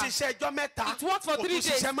water. ṣiṣẹ́ ẹjọ́ mẹ́ta. It worked for Kò 3 tún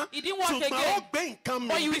ṣiṣẹ́ days. mọ́. It didn't work Ṣùgbọ́n again. ó gbé nǹkan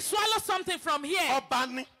But you mi. will swallow something from here. Ọba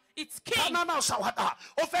ni. It's king. Kánáná ṣàwádà.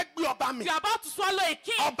 Ó fẹ́ gbé ọba mi. You're about to swallow a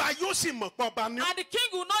king. Ọba yóò sì mọ̀ pé ọba ni. And the king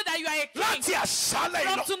will know that you are a king. Láti àṣálẹ̀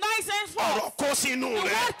From ìlọ. tonight Ọ̀rọ̀ henceforth, kó sínú the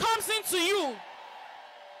rẹ̀. word comes into you.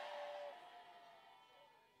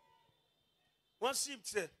 Wọ́n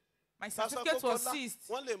shift ẹ̀. My Pastor certificate was Kokola, seized.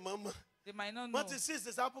 wọ́n lè mọ̀ mọ̀. They might not know. Wọ́n ti seize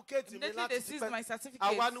the certificate mi Immediately láti they ti seized my pẹ́. certificate.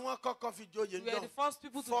 Àwa ni wọ́n kọ́kọ́ fi joyè We were the náà. first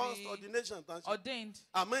people to First be ordination tán ṣe. ordained.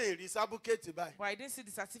 Àmọ́ èrì certificate báyìí. But I didn't see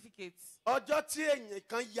the certificate. Ọjọ́ tí èèyàn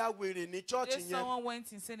kan ya wèrè ní church Then yẹn. someone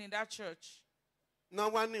went insane in that church.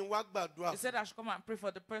 Náà wá ní wá gbàdúrà. They said I should come and pray for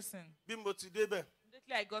the person. Bí mo ti débẹ̀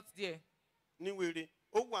Immediately I got there. ní wèrè.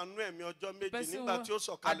 ó wà nú ẹ̀mí ọjọ́ méjì Person nígbà tí ó had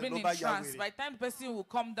sọ̀kalẹ̀ been ló in bá ya trance. wèrè. By the time the person will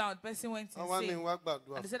come down, the person went Wọ́n wá ní insane. wá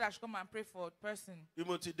gbàdúrà. And they said I should come and pray for the person. Bí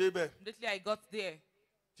mo ti débẹ̀ Immediately I got there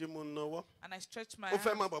tí mo nawọ́. and I stretched my Ó fẹ́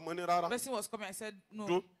hand. máa bọ̀ mo ní rárá. The person was coming. I said, no,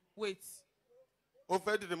 Dúró. wait. Ó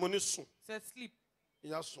fẹ́ dìde mo ní sùn. He said, sleep,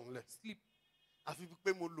 Ìyá sùn lẹ̀. sleep. Àfi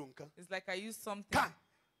pé mo lo nǹkan. It's like I used something. Ká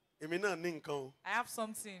èmi náà ní nǹkan o. I have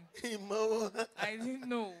something. Ìmọ̀ I didn't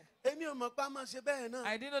know. èmi ò mọ̀ pé a máa ṣe bẹ́ẹ̀ náà.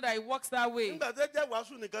 I didn't know that it works that way. Nígbà tó jẹ́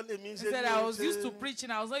wàásù nìkan lèmi He ń ṣe. said I was used to preaching.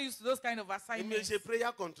 I was not used to those kind of Èmi assignments. ṣe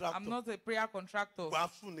prayer contractor. I'm not a prayer contractor.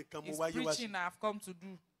 Wàásù nìkan mo It's wáyé wá sí. preaching I have come to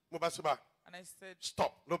do. Mo bá ṣe bá And I said,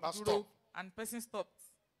 stop ló bá dúró. stop. And the person stopped.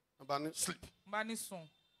 Mo bá ní sleep. Mo bá ní sùn.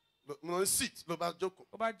 Mo ní sit ló bá jókòó.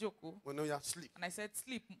 Ó bá jókòó. Mo ní ó yá sleep. And I said,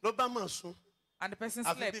 sleep. Ló bá máa sùn. And the person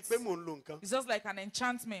Àfi slept. bíi pé mò ń lo nǹkan. It's just like an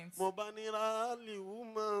enchantment. Mo bá ní rálì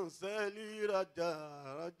woman sẹ́ẹ̀lì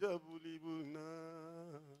rajà bulibu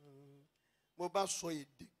náà. Mo bá sọ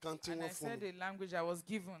èdè kan tí And I wọ́n fún said mi. the language I was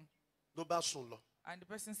given. Ló bá sùn lọ. And the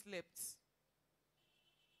person slept.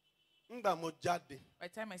 Nígbà mo jáde, By the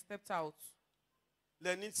time I stepped out,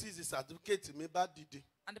 lẹ́ni tíìsì certificate mi bá dìde.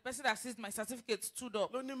 and the person that seized my certificate stood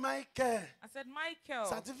up. Ló ní Michael, I said, Michael,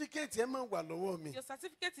 certificate ẹ máa wà lọ́wọ́ mi. your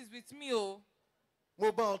certificate is with me, oh.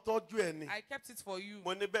 Mo bá ọ tọ́jú ẹ ni. I kept it for you.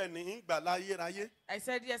 Mo ní bẹ́ẹ̀ ni ń gbà láyéráyé. I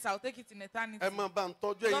said, yes, I'll take it in eternity. Ẹ máa bá ń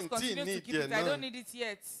tọ́jú Just ẹ̀yìn tí ì continue ní to keep ìdí ẹ̀ it. I don't náà. need it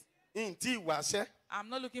yet. Ìyìn tí ì wáṣẹ́. I'm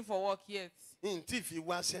not looking for work yet. Ìyìn tí ì fi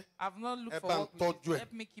wáṣẹ́. I've not looked Ẹ for bá ń work with tọ́jú it. ẹ̀.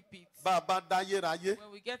 Help me keep it. Bá a bá dáyéráyé,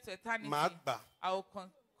 When we get to eternity, màá gbà. I will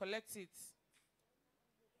collect it.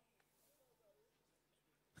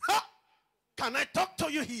 Ha! Can I talk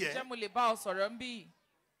to you here? Ṣé mo lè bá ọ sọ̀rọ̀ ń bí?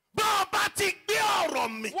 Bá a bá ti gbé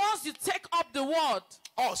ọ̀rọ̀ mi. Once you take up the word,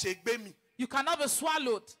 Ọ̀ ṣe gbé mi. you cannot be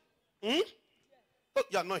swallowed. Oh,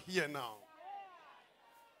 you are not here now.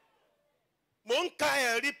 Mo ń ka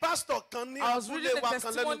ẹ̀rí pásítọ̀ kan ní I was reading abúlé the wa kan lẹ́nu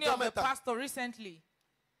testimony ọjọ́ of a mẹ́ta. pastor recently.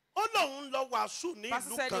 Ó lóun lọ wàásù ní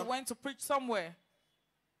Pastor ìlú said he kan. went to preach somewhere,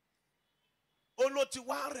 Ó ló ti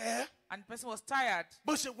wá rẹ̀ ẹ́. and the person was tired.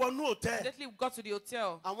 Bó ṣe wọnú òtẹ́. Immediately we got to the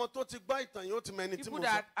hotel. Àwọn tó ti gbọ́ ìtàn yìí ó ti mọ ẹni tí People mo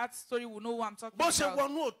that sọ. had story will know what I'm talking Bó ṣe about.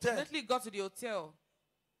 wọnú òtẹ́. Immediately got to the hotel.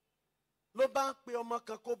 Ló bá ń pe ọmọ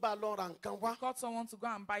kan kó bá a lọ ra nǹkan wá. Called someone to go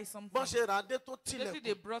and buy something. Bọ́n ṣe rà á dé tó Immediately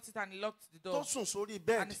they tilẹ̀kùn. brought it and he locked the Tó door. sùn sórí And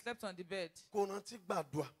bẹ́ẹ̀dì. he slept on the bed. Kò rántí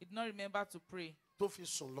gbàdúrà He did not remember to pray. tó fi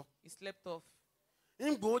sùn lọ. He slept off.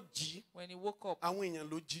 Ńgbò ó jí, When he woke up, àwọn èèyàn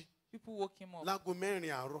ló jí. people woke him up. Láago 4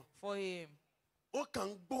 àárọ̀. 4 a.m. Ó kàn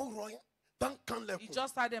ń gbóòrọ̀ yín. Tán kan He lẹ̀kùn.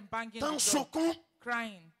 just had them banging Tán the door, sunkún.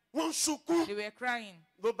 crying. Wọ́n ń sunkún. They were crying.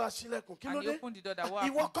 Ló bá ṣílẹ̀kùn. Kí ló And he dé? opened the door. That what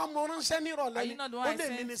Ìwọ happened? kọ́ mo ránṣẹ́ Are nírọ̀lẹ́ you ni. not the Ó one I lè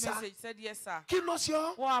sent mí ní sá. message? He said, yes, sir. Kí ló ṣe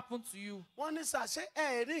ọ́? What happened to you? Wọ́n ní sà ṣé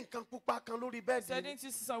ẹ rí nǹkan pupa kan lórí He bẹ́ẹ̀dì said, ni? didn't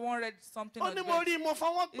you see someone read something Ó on the ní mo bed? rí mo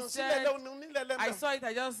fọwọ́ He gbọ̀n said, sílẹ̀ onílẹ̀ I lẹ́mẹ̀. saw it.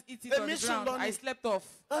 I just eat it on Èmi the sùn ground. lọ ni. I slept off.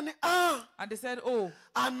 Wọ́n ní And they said, oh,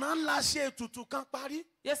 àná ńlá ṣe ètùtù kan parí.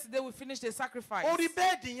 yesterday we finished the sacrifice. Orí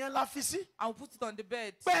bẹ́ẹ̀dì yẹn la fi sí. I will put it on the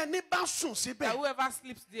bed. Pé ẹni bá sùn That síbẹ̀. whoever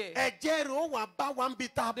sleeps there, Ẹ̀jẹ̀ rẹ̀ ó wà bá wa ń bi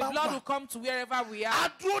tá a the bá blood will wà. come to wherever we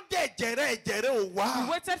are. Adúró dé ẹ̀jẹ̀ rẹ̀ ò wá. We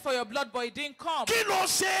waited for your blood, but it didn't come. Kí ló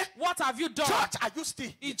ṣe? What have you done? Church, are you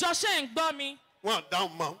still? Ìjọ ṣe ń gbọ́ mi. Wọ́n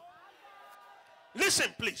dáhùn mọ́.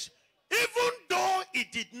 Listen please. Even though he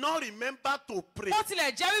did not remember to pray, Bó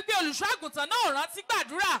tilẹ̀ jẹ́ wípé olùṣọ́ àgùntàn náà ò rántí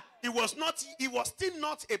gbàdúrà, he was still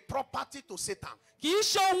not a property to Satan. kì í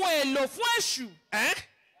ṣe ohun èlò fún èṣù. Eh?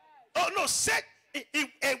 Oh no, say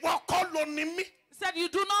ìwọ kọ́ ló ní mí. He said, you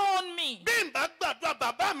do not own me. Bí n bá gbàdúrà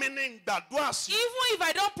bàbá mi ni n gbàdúrà sí. Even if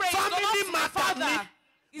I don't pray, it's Family not to my matter father. ni.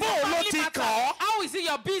 It's a Bó o ló family ti matter. kàn ọ́? How is it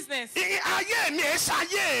your business? Ayé mi ẹ̀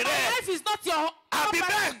ṣayé My rẹ̀. life is not your Àbí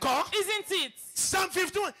bẹ́ẹ̀ kọ́? property, isn't it? Psalm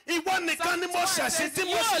 51, ìwọ nìkan ni mo ṣẹ̀sìn tí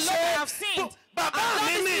mo You alone have ṣiṣẹ́. sinned. Bàbá I've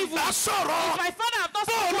mi done ni this evil. ìbá If sọ̀rọ̀. my father have not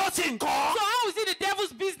Bó o ló spoken, ti kàn so ọ́? how is it the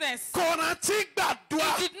devil's business? Kò rántí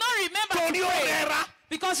gbàdúrà. He did not remember to Torí ó pray rẹra.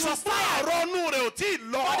 because he was Ṣùgbọ́n tired. ọ̀rọ̀ inú rẹ̀ ò tí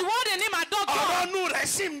ì lọ. But the word in him had not Ọ̀rọ̀ gone. inú rẹ̀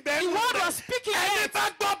sì ń bẹ The nínú word rẹ̀. was speaking Ẹni yet. bá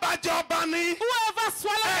gbọ́ bàjẹ́ ọba ni. Whoever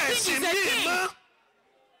swallowed Ẹ the sì king is ní a king. ìmọ̀.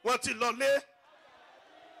 Wọ́n ti lọlé.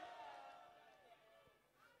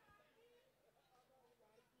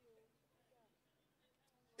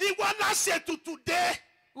 Ìwọ la ṣètùtù dé.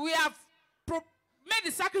 We have made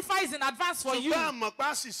the sacrifice in advance for you, Ṣùgbọ́n àmọ̀ pa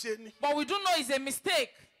àṣìṣe ni. but we do know it's a mistake.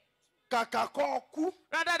 Kàkà kọ́ ọ kú.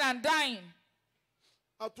 Rather than dying,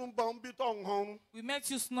 A tún bá ń bí tó ń hanrun. we met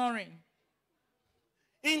you snoring.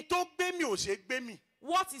 In tó gbé mi ò ṣe gbé mi.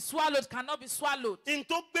 What is swallowed cannot be swallowed. In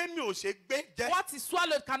tó gbé mi ò ṣe gbé jẹ́. What is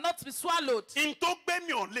swallowed cannot be swallowed. In tó gbé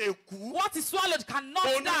mi ò lè kú. What is swallowed cannot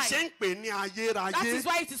Òun náà ṣe die. ń pè ní ayérayé. That is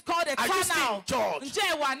why it is called Are you still eternal. in church?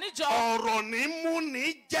 Ǹjẹ́ ẹ wà níjọ? Ọ̀rọ̀ ní mú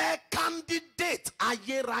ní jẹ́ candidate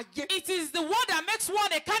ayérayé. It is the word that makes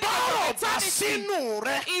one a candidate Bọ́rọ̀ of bá eternity. sínú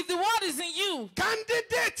rẹ. If the word is in you,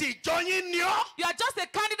 Candidate ìjọ yín ni ọ́. you are just a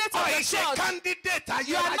candidate of Ọ̀ the ìṣe church. candidate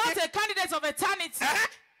You are not ayérayé. a candidate of eternity.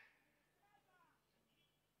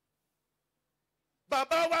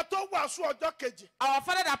 Bàbá wa tó wàásù ọjọ́ kejì. Our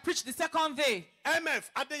father that preached the second day, MF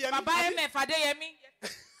Adéyẹmí. Baba MF Adeyemi,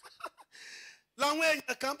 Làwọn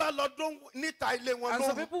èèyàn kan bá lọ dún níta ilé wọn and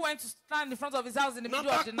some lóhùn. people went to stand in front of his house in the middle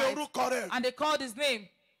Náà of the bá pe night, orúkọ rẹ̀. and they called his name.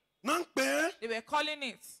 Náà ń pè é. They were calling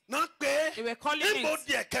it. Náà ń pè They were é. calling Níbo it.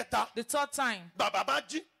 di ẹ̀kẹta. The third time, Bàbá bá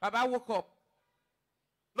jí. Baba woke up.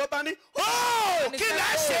 Ló bá ní. Ó And he kí said,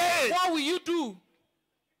 lẹ "Oh, ṣe. what will you do?"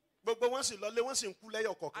 Gbogbo wọn sì lọlé wọn sì ń kú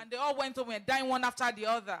lẹ́yọ̀ kọ̀ọ̀kan. And they all went home and dying one after the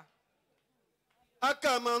other.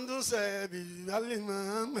 Akamandu sẹ́ẹ̀bì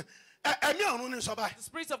alimọ̀. Ẹ̀mí ọ̀run ni sọ báyìí. The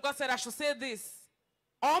Spirit of God said, "I should say this."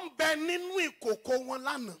 Ọ̀ ń bẹ nínú ìkòkò wọn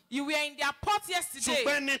lánàá. You were in their pot yesterday,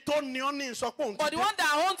 Ṣùgbọ́n ẹni tó ní ọ́ ní ìsọpọ̀ òun ti but the dé. one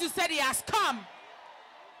that owns you said he has come.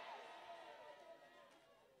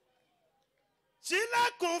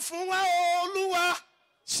 Ṣílẹ̀kùn fún wa Olúwa.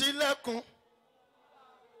 Ṣílẹ̀kùn.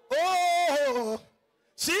 Óò.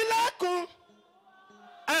 Ṣílẹ̀kùn.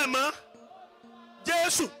 Ẹ mọ̀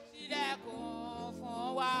Jésù.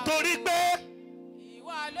 Torí pé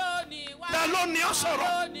ta ló ní ọ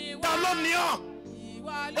sọ̀rọ̀? Ta ló ní ọ?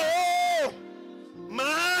 Óò.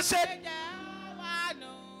 Màá ṣe.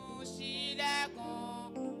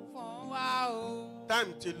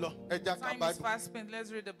 Time ti lọ. Ẹja ká Time is Bible. fast spent.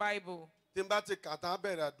 Let's read the Bible. Tí n bá ti kà tán á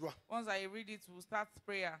bẹ̀rẹ̀ àdúrà. Once I read it, we'll start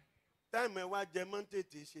prayer. Time ẹ wá jẹ mọ́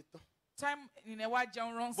tètè ṣe tán. Time in Ewa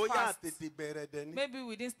John runs Bóyá fast. àtètè bẹ̀rẹ̀ dẹ̀ ni. Maybe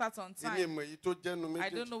we didn't start on Ilé time. ìmọ̀ èyí tó jẹ́nu I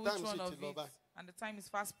don't know méjèèjì. which Time one sì of ti lọ it. báyìí. And the time is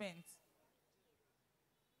fast spent.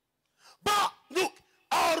 But look,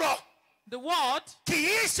 ọ̀rọ̀ The word kì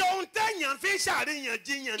í ṣe ohun téèyàn fi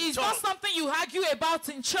ṣàríyànjiyàn is not jọ. something you argue about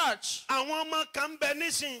in church. Àwọn ọmọ kan ń bẹ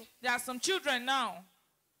nísìn. There are some children now.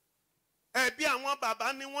 Ẹbí àwọn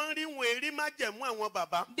bàbá ni wọ́n rí wọn èrí májẹ̀mú àwọn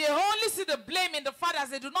bàbá. They only see the blame in the fathers.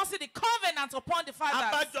 They do not see the covenant upon the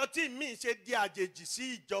fathers. Abájọ tí mi ṣe di àjèjì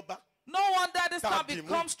sí ìjọba. No wonder this now Tàbí mú.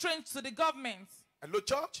 becomes strange to the government. Hello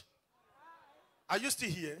church? Are you still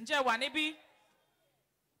here? Ǹjẹ́ wà níbí?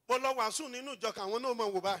 Mo lọ wàásù nínú ìjọ kan àwọn náà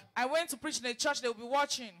mọ̀ wò báyìí. I went to preach in a church. They will be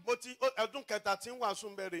watching. Mo ti ọdún kẹta tí ń wàásù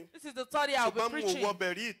ń bẹ̀rẹ̀. This is the third year I'll be Ṣùgbọ́n mo preaching. wọ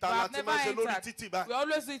bẹ̀rí ìta But I've láti never máa ṣe lórí entered. títì báyìí. We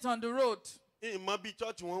always do it on the road. Ìmọ̀ bíi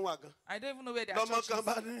chọ́ọ̀chì wọn wà gan. I don't even know where their Lọ́mọ church kan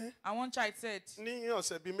bá is. ní And one child said, ní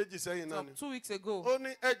ọ̀sẹ̀ bíi méjì sẹ́yìn náà ni. 2 weeks ago, Ó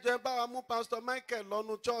ní ẹjọ́ bá wa mú Pastor Michael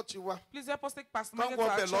lọ́nu chọ́ọ̀chì wa. please help us take Pastor Kán Michael to wọ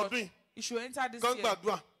our bẹ̀ lọ́dún church. yìí. You should enter this Kán year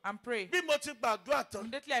gbàdúrà. and pray. Bí mo ti gbàdúrà tán.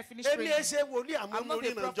 Immediately I finished Èmi praying. ẹ ṣe wòlíì àmọ́ I'm mo not a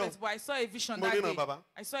ríran jọ. prophet, but I saw a vision Mo that ríran, day. bàbá.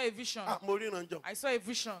 I saw a vision. Mo ríran jọ. I saw a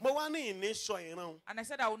vision. Mo wá ní ìní sọ ìran o. And I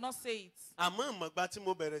said I would not say it. Àmọ́ ìmọ̀gbà tí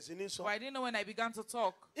mo bẹ̀rẹ̀ sí ní But sọ. I didn't know when I began to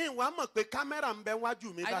talk. Ìwà mọ̀ pé kámẹ́rà ń bẹ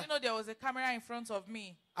wájú mi I didn't báyìí. know there was a camera in front of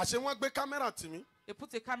me. Àṣé wọ́n gbé kámẹ́rà tì mí. They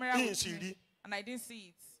put a camera Yín with sì me. rí. And I didn't see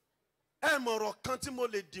it. Ẹ mọ̀rọ̀ kan tí mo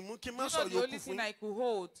lè dìmú kí n má You sọ know the yòókù only fún thing yín. I could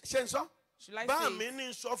hold. Ṣé n sọ? Should I Bá say mi it? ní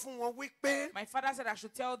sọ fún wọn wípé My father said I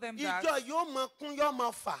should tell them that ìjọ yóò mọ kún yóò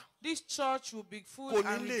mọ fà. this church will be full Kò ní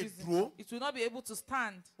and lè reducing. dúró. It will not be able to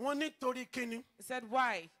stand. Wọ́n nítorí kíni. He said,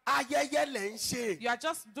 why? Ayẹyẹ lẹ̀ ń ṣe. You are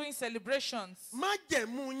just doing celebrations.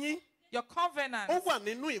 Májẹ̀mú yín Your covenant ó wà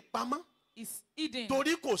nínú ìpamọ́ is hidden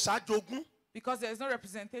torí kò sájogún. because there is no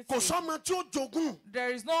representative. Kò sọ́mọ tí ó jogún.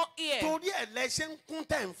 There is no ear. Torí ẹ̀ lẹ́sẹ̀ ń kún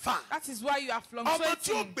tẹ̀ ń fà. That is why you are Ọmọ tí ó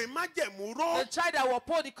fluctuating. gbé májẹ̀mú The ró child that will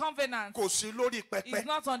uphold the covenant kò sí lórí is pẹpẹ.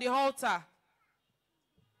 not on the altar.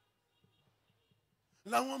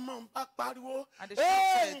 Làwọn ọmọ ń bá pariwo. And the Ee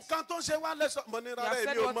shepherd nǹkan tó ń ṣe wá lẹ́sọ̀. Mo ní You rárá have èmi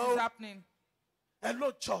said ò what mọ̀ is o. happening.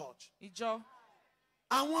 Hello church. Ijo.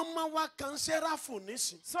 Àwọn ọmọ wa kan Sẹ́ráfù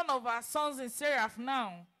nísìn. Some of our sons in Seraph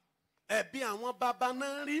now, Ẹ̀bi àwọn bàbá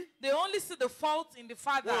náà rí. they only see the fault in the Wọn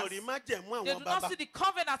ò fathers. rí májẹ̀mú They àwọn do not bàbá. see the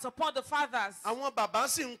covenant upon the fathers. Àwọn bàbá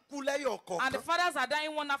sì ń kú lẹ́yọ̀ And the kọ̀ọ̀kan. fathers are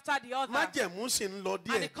dying one after the other. Májẹ̀mú sì ń lọ And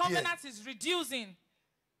the díẹ̀díẹ̀. covenant is reducing.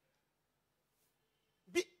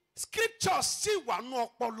 Bí scripture sì wà nú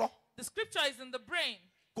ọpọlọ. The scripture is in the brain,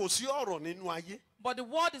 Kò sí ọ̀rọ̀ nínú ayé. but the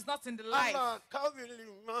word is not in the life. Allah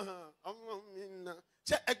káwìlì máa ọmọ mi nà.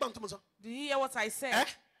 Ṣé ẹgbọ́n tó mo sọ? Do you hear what I said?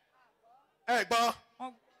 Ẹ gbọ́.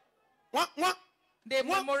 Wọ́n They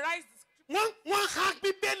What? memorize the scripture. wọ́n há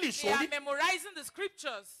Bíbélì They are sórí. memorizing the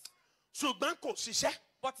scriptures, Ṣùgbọ́n kò ṣiṣẹ́.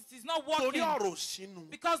 but it is not Torí working ọ̀rọ̀ sínú.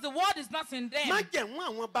 because the word is not in them. Májẹ̀mú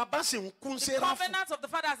àwọn bàbá sì ń kún The Sẹ́ráfù. covenant of the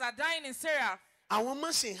fathers are dying in Seraph. àwọn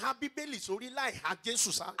ọmọ sì ń há bíbélì sórí láì há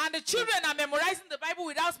Jésù sá. And the children are memorizing the Bible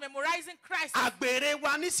without memorizing Christ. àgbèrè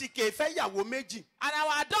wa nísìkè fẹ́ yàwó méjì. And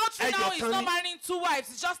our adultery now is not marrying 2 wives,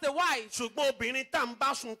 it's just a wife. ṣùgbọ́n obìnrin tá ń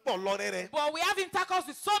bá sùn pọ̀ lọ rẹ́rẹ́. But we have intercourse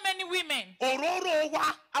with so many women. òróró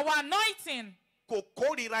wa. Our anointing kò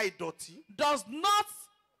kórìíra ìdọ̀tí. does not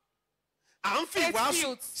à ń fi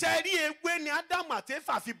wàásù. ṣe rí ewé ni Ádámù àti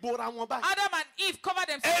Éfà fi bora wọn báyìí. Adam and Eve covered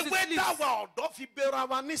themselves with ewé leaves. táwa ọ̀dọ́ fi bora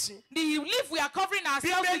wa nísìn. The leaf we are covering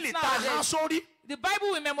ourselves bíbélì with tá a há nowadays. sórí. The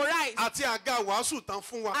Bible we memorize. àti àga wàásù tán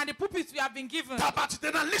fún wa. And the pulpits we have been given. Tabati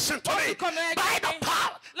did not listen to me. By the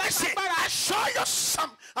power. Listen, I saw you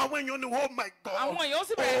some. And when you know, oh my God. Àwọn èèyàn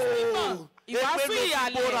sì bẹ̀rẹ̀ sí ní mọ̀. Ìwàásù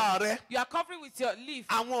ìyàlẹ̀. You are covering with your leaf.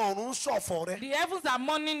 Àwọn ọ̀run ṣọ̀fọ̀ rẹ. The heavens are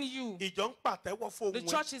mourning you. Ìjọ ń pàtẹ́wọ́ fún The òun.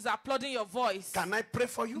 church is applauding your voice. Can I pray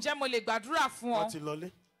for you? Ǹjẹ́ mo lè gbàdúrà fún ọ? Wọ́n ti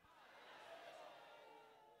lọlé.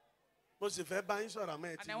 Mo sì fẹ́ bá yín sọ̀rọ̀ àmọ́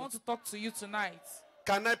ẹ ti And I lọ. want to talk to you tonight.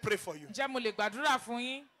 Can I pray for you? Ǹjẹ́ mo lè gbàdúrà fún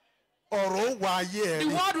yín? Ọ̀rọ̀ wà ayé ẹ The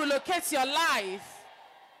rí. word will locate your life.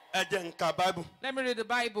 Ẹ jẹ́ n ka Bible. Let me read the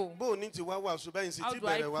Bible. Bó o ní ti wá wàásù bẹ́yìn sì How ti do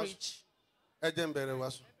I bẹ̀rẹ̀ wàásù. preach? Ẹ jẹ́ n bẹ̀rẹ̀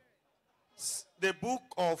wàásù. The book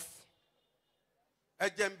of ẹ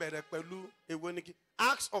jẹ́ n bẹ̀rẹ̀ pẹ̀lú èwo ni kí.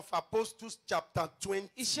 Acts of Apostles chapter 20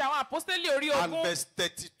 Ìṣe àwọn àpọ́stélì orí and ogún verse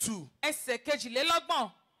 32. ẹsẹ̀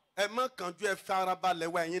kejìlélọ́gbọ̀n. Ẹ má kánjú ẹ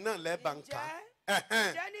farabalẹ̀ wá ẹ̀yin náà lẹ́ẹ̀bà ń kà.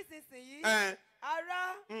 Ǹjẹ́ nísinsìnyí,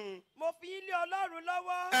 ará, mo fi yín lé Ọlọ́run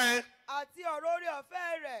lọ́wọ́ àti ọ̀rọ̀ oore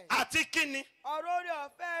ọ̀fẹ́ rẹ̀. Àti kíni? Ọ̀rọ̀ oore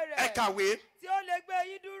ọ̀fẹ́ rẹ̀. Ẹ kàwé. Tí ó lè gbé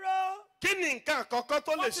yín dúró. Kí ni nǹkan àkọ́kọ́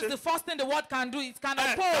tó lè What is ṣe? the first thing the word can do? It can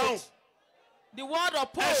Down. oppose. The word Ẹ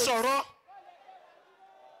oppose. sọ̀rọ̀.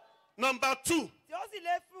 Number 2. Tí ó sì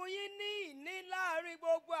lè fún yín ní ìní láàrin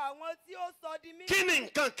gbogbo àwọn tí ó sọ di mímọ́. Kí ni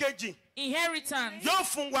nǹkan kejì? Inheritance. Yóò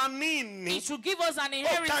fún wa ní ìní. It should give us an Oh,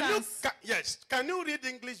 inheritance. yes. Can you read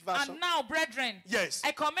English version? And now, brethren, Yes.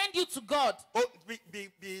 I commend you to God. Oh,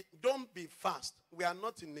 don't be fast. We are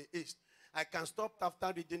not in the East. I can stop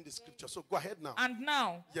after reading the scripture. So go ahead now. And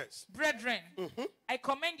now, Yes. brethren, I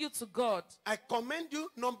commend you to God. I commend you,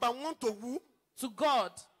 number 1, to who? To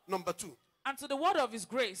God. Number 2, And to the word of his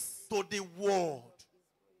grace, to the word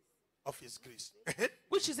of his grace.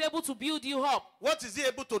 which is able to build you up. What is he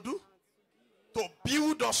able to do? To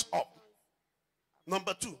build us up.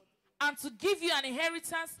 Number 2. And to give you an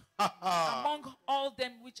inheritance among all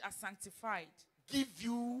them which are sanctified. Give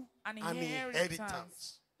you An an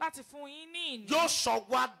inheritance. Láti fún yín ní ìní. Yóò sọ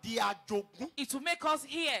wá di àjogún. It will make us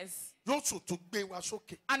heirs. Yóò sì tún gbé wa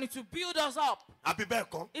sókè. And it will build us up. Àbí bẹ́ẹ̀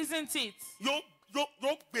kọ́? Isn't it?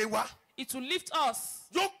 Yóò gbé wa. It will lift us.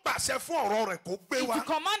 Yóò pàṣẹ fún ọ̀rọ̀ rẹ̀ kó gbé It wa. will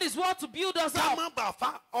command his word to build us Ká up. má bàa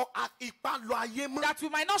fa ipá lọ ayé mọ́. That we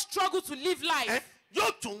might not struggle to live life.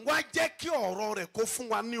 Yóò tún wá jẹ́ kí ọ̀rọ̀ rẹ̀ kó fún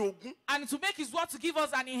wa ní ogún. And to make his word to give us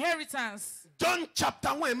an inheritance. John chapter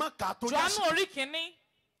 1 ẹ̀ má kà á tó yá sí. Jòhánù orí kìíní,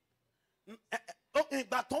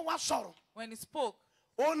 Ìgbà tó wá sọ̀rọ̀, when he spoke,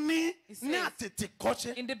 ó ní He says, ní àtètè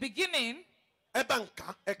kọ́ṣe. in the beginning, Ẹ bá ń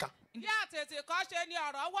kà ẹ kà. Bí àtètè kọ́ ṣe ni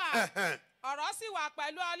ọ̀rọ̀ wà. Ọ̀rọ̀ sì wà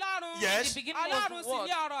pẹ̀lú Ọlọ́run. Yes. in the beginning was Ọlọ́run the sì word.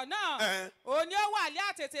 ní ọ̀rọ̀ náà. Òun ni ó wà ní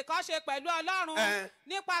àtètè kọ́ ṣe pẹ̀lú Ọlọ́run.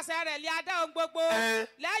 Nípasẹ̀ rẹ̀ ni a dá ohun gbogbo.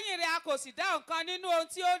 Lẹ́yìn rẹ̀ a kò sì dá nǹkan nínú ohun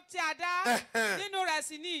tí a dá. Nínú rẹ̀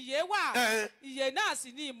sì ni ìyè wà. Ìyè náà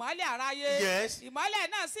sì ni ìmọ́lẹ̀ aráyé. Yes. Ìmọ́lẹ̀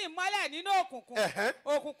náà sì mọ́lẹ̀ nínú òkùnkùn.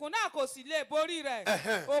 Òkùnkùn náà kò sì lè borí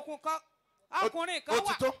rẹ̀. Ọkùnrin kan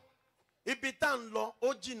wà. Òtítọ́. Ibi tá ń lọ,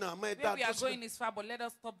 ó jìnnà àmọ́ ẹ Where dá we are tó going sílẹ̀. is far, but let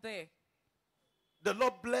us stop there. The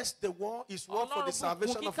Lord bless the word, his word for the Ọlọ́run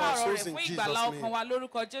salvation bùkún of kíkà our ọ̀rọ̀ souls rẹ̀ in fún Jesus' ìgbàlá ọkàn name. wa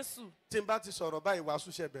lórúkọ Jésù. Tí n bá ti sọ̀rọ̀ báyìí,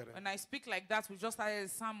 wàásù ṣe bẹ̀rẹ̀. When I speak like that, we just started a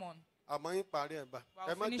sermon. Àmọ́ yín parí ẹ̀ bá. I'll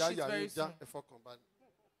Ẹ má finish já it yà very yín já, soon. ẹ fọkàn balẹ̀.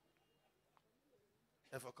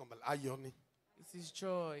 Ẹ fọkàn balẹ̀, ayọ̀ ni. It is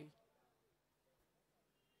joy.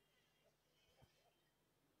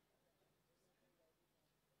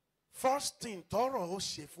 First thing tọrọ ó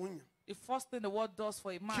ṣe fún yàn. The first thing the word does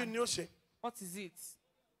for a Kí man, ni ó ṣe? what is it?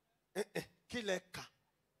 Kí lẹ kà?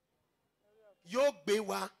 Yóò gbé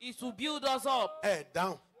wa It will build us up. ẹ̀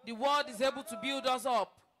dáhùn. The word is able to build us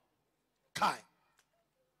up. Kai.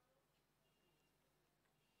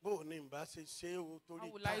 Bó o ní ìbá ṣe ṣe o torí How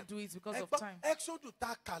will I time. do it because Ẹ of gbọ́, time? Exodus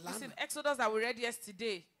tá a kà Listen, lánàá. Exodus that we read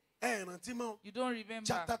yesterday, Ẹ rántí mọ́. you don't remember.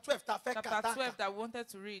 Chapter 12 tá a fẹ́ kà tá Chapter a 12 kà. that we wanted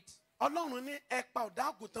to read. Ọlọ́run ní ẹ pa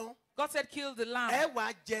ọ̀dọ́ àgùntàn. God said, kill the lamb, Ẹ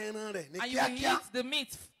wàá jẹ ẹran rẹ̀ ní and you will kíákíá. eat the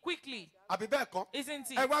meat quickly. Àbí bẹ́ẹ̀ kọ́? Isn't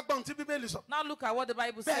Ẹ it? wá gbọ́n tí Bíbélì sọ. Now look at what the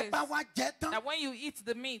Bible Bẹ́ẹ̀ says. bá wá jẹ tán. That when you eat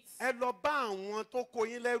the meat, Ẹ lọ bá àwọn tó kó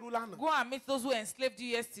yín lẹ́rú lánàá. go and meet those who enslaved you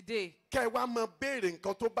yesterday Kẹ́ ẹ wá máa béèrè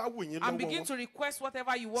nǹkan tó bá wù yín and lọ́wọ́ begin wọn. to request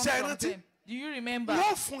whatever you want Ṣé ẹ from rántí? them. Do you remember?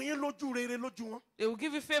 Wọ́n fún yín lójú rere lójú wọn. They will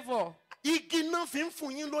give you favor. Igi náà fi ń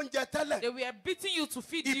fún yín lóúnjẹ tẹ́lẹ̀. They were beating you to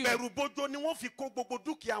feed you. Ìbẹ̀rù bojo ni wọ́n fi kó gbogbo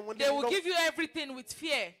dúkìá wọn They will lọ. give you everything with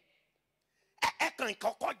fear. Ẹ kàn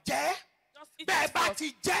kọ́kọ́ jẹ́. Just eat Bẹ́ẹ̀ it bá first.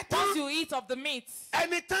 ti jẹ́ Once tán. you eat of the meat,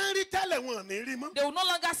 Ẹni tán rí tẹ́lẹ̀ wọn ò ní rí mọ́. they will no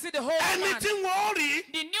longer see the whole Ẹni man. tí wọ́n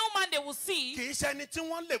rí The new man they will see kì í ṣe ẹni tí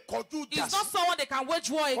wọ́n lè kọjú ìjà is not sí. someone they can wage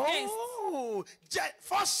war against. Oh,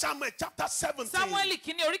 1 Samuel chapter 17 Samuel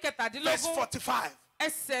kìíní orí verse kẹtàdínlógún 45.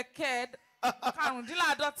 ẹsẹ̀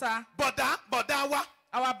karùndínláàdọ́ta. Bọ̀dá wa.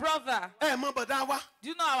 Our brother. Ẹ mọ bọ̀dá wa. Do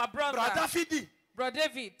you know our brother? Bọ̀dá Dáfídì. Brother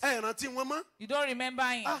David. Ẹ rántí wọn mọ́. You don't remember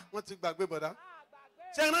him. Wọ́n ti gbàgbé bọ̀dá.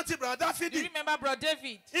 Ṣé ẹ rántí bọ̀dá Do you Dáfídì? remember Brother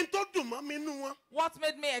David? N tó dùn mọ́ mi nú wọn. What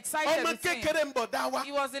made me excited Ọmọ with him? kékeré ń bọ̀dá wa.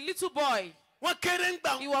 He was a little boy. Wọ́n kéré ń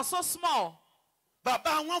gbà. He was so small.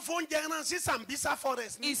 Bàbá wọn fóúnjẹ rán sí Sambisa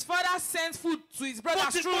forest. His father sent food to his brother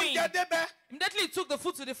Wọ́n ti through him. fóúnjẹ débẹ̀. Immediately he took the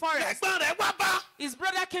food to the forest. Ẹ̀gbọ́n rẹ̀ wá bá. His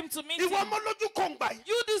brother came to meet Ìwọ him. ọmọ lójú kọ̀ǹgbà yìí.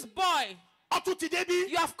 You, this boy, Ọtún ti débí.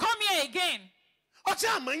 you have come here again. Ọtí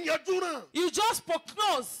àmọ́ ń yọjú ràn. You just spoke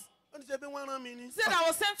close. Ó ní ṣe bí wọ́n rán mi ni. He said, I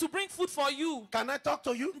was sent to bring food for you. Can I talk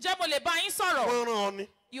to you? Ǹjẹ́ mo lè bá yín sọ̀rọ̀? Wọ́n rán ọ ni.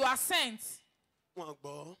 You are sent. Wọ́n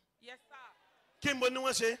gbọ́. Yes, sir. Kí n bo ni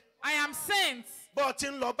wọ́n ṣe? I am sent. Bọ́ ọ ti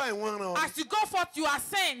ń lọ báyìí wọ́n rán ọ. As you go forth, you are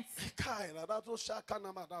sent. Káì rárá tó ṣáká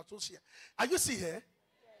náà bàdá tó ṣe. Are you see here?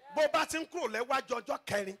 Bó bá ti ń kúrò lẹ́wájú ọjọ́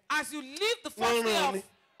kẹrin. As you leave the first day of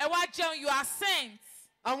Ẹwà Jẹun, you are sent.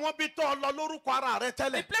 Àwọn bí tó lọ lórúkọ ara rẹ The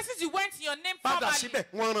tẹ́lẹ̀. places you went in your name Padà formally. síbẹ̀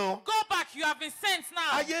wọ́n rán ọ. Go back, you have been sent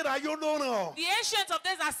now. Ayérayé ló rán ọ. The ancient of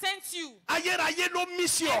days has sent you. Ayérayé ló mí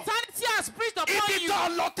sí ọ. Eternity has breathed upon Ibi you. tó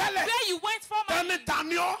lọ tẹ́lẹ̀. Where you went formerly. Tẹ́ni ta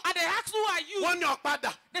ni ọ́? And they asked, who are you? Wọ́n ní ọ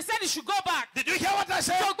padà. They said you should go back. Did you hear what I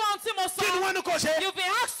said? So go on, Kí ni wọ́n ní kò ṣe? You've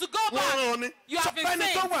been asked to go Wọ́n rán ọ back. ni. You have been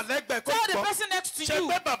Sọpẹ́ni tó sent. wà lẹ́gbẹ̀ẹ́ kó Tell the gbọ́. person next to Ṣé you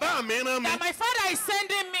pé bàbá mi rán mi? that my father is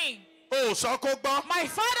sending me. O sọ kó gbọ́. My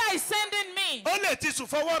father is sending me. Ó lè ti sùn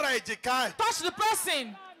fọwọ́ ra èjìká ẹ̀. Touch the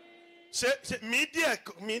person. Ṣé mí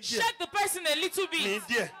díẹ̀. Shake the person a little bit. Mí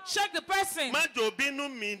díẹ̀. Shake the person. Má jò bínú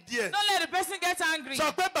mí díẹ̀. Don't let the person get angry.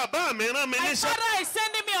 Sọ pé bàbá mi rán mi My níṣẹ́. father is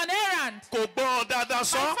sending me on errand. Kò gbọ́ ọ dáadáa My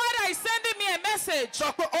sọ. father is sending me a message.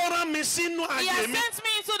 Sọ pé ó rán mi sínú He àyè has mi. sent me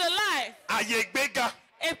into the life, Àyè ìgbéga.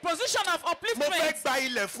 a position of Mo fẹ́ upliftment. gba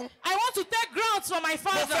ilẹ̀ fún. I want to take grounds for my Mo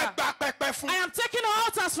fẹ́ father. gba pẹpẹ fún. I am taking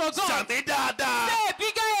altars for God. Sàmì dáadáa. Say a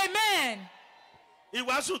bigger amen.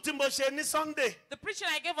 Ìwàásù tí mo ṣe ní Sunday. The preaching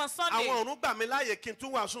I gave on Sunday, Àwọn ọ̀run gbà mí láàyè kí n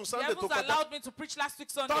tún wàásù the Sunday tó heavens kọjá. allowed me to preach last week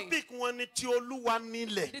Sunday. Topic wọn ni ti Olúwa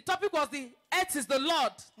nílẹ̀. The topic was the earth is the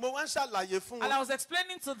Lord. Mo wá ń ṣàlàyé fún And I wọn. was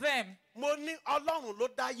explaining to them. Mo ní Ọlọ́run ló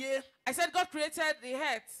dáyé. I said God created the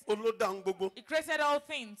earth. Ó ló dá ohun gbogbo. He created all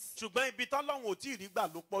things. Ṣùgbọ́n ibi tọ́lọ́run ò tí ì rí gbà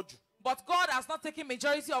ló pọ̀ jù. But God has not taken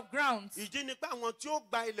majority of grounds. Ìdí ni pé àwọn tí ó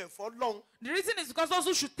gba ilẹ̀ fọ́lọ́run The reason is because those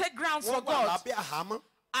who should take grounds for wọ́n wà God lábẹ́ àhámọ́.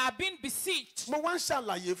 are being besieged. Mo wá ń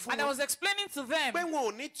ṣàlàyé fún And I wọn was explaining to them pé wọn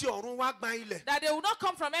ò ní ti ọ̀run wá gba ilẹ̀. that they will not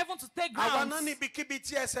come from heaven to take Àwa grounds. náà níbikíbi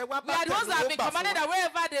tí ẹsẹ̀ wa We bá are the ones that have tẹ̀lé ó been bà fún commanded wa. that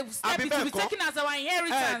wherever they step, Àbí it will bẹ́ẹ̀ be kọ́? taken as our Ẹ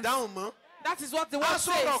inheritance. dáhùn mọ́. That is what the word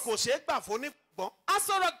Aṣọ Rock says. kò ṣeé gbà fún onígbọ̀n.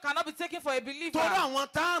 Aso Rock cannot be taken for a believer. Torí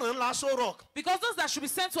àwọn táàrùn lásọ Rock. Because those that should be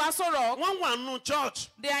sent to Aso Rock, Wọ́n wà nù church.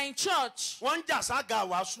 they are in church. Wọ́n ń jà sága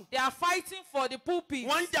wàásù. They are fighting for the pulpit.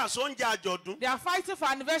 Wọ́n ń jà sóúnjẹ àjọ̀dún. They are fighting for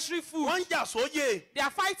anniversary food. Wọ́n ń jà sóyè. They are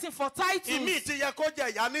fighting for titles. Ìmí ti yẹ kó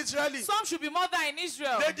jẹ ìyá ní Ísírẹ́lì. Some should be mother in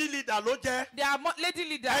Israel. Lady leader ló jẹ́. They are lady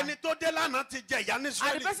leader. Ẹni tó dé lánàá ti jẹ ìyá ní And the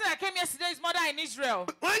Ísírẹ́lì. person that came yesterday is mother in Israel.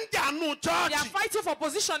 Wọ́n ń jà nù They are church. fighting for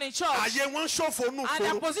position in church. Àyè wọn ṣòfò nù And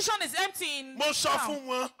their kóró. position is empty in Mo sọ town. fún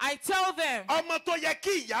wọn. I tell them Ọmọ tó yẹ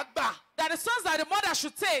kí ìyá gbà. that the sons that the mother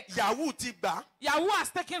should take, Yahoo ti gbà. Yahoo has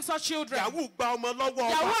taken such children. Yahoo gba ọmọ lọ́wọ́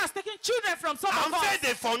Yahoo ọba. has taken children from some À of ń us.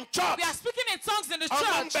 fèdè from church. We are speaking in tongues in the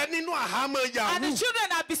Ọmọ ń church. bẹ nínú àhámọ́ And Yahoo. the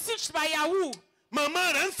children are besieged by Yahoo.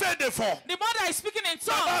 Màmá rẹ̀ ń fèdè fọ̀. The mother is speaking in Bàbá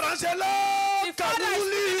tongues. rẹ̀ ń ṣe The father is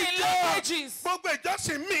speaking in lọ́ọ̀kàlùlì languages. Gbogbo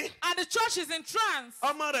ìjọsìn mi. And the church is in trance.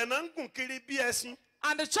 Ọmọ rẹ̀ náà ń gùn kiri bí ẹṣin.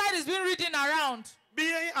 And the child is being ridden around.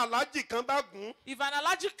 Bí alájì kan bá gùn. If an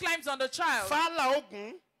allergic climbs on the child, Fálà ó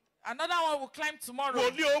gùn. another one will climb tomorrow.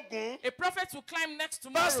 Wòlíì ó gùn. A prophet will climb next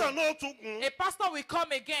Pásítọ̀ tomorrow. náà ó tún gùn. A pastor will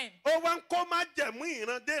come again. Ó wá ń kó má jẹ̀mú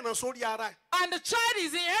ìran dé ìran sórí ara ẹ̀. And the child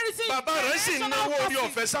is inheriting Bàbá rẹ̀ sì generational náwó orí blessing.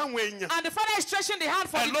 ọ̀fẹ́ sáwọn èèyàn. And the father is stretching the hand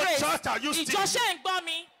for the Hello, grace. church, are you still Ìjọṣẹ́ ń gbọ́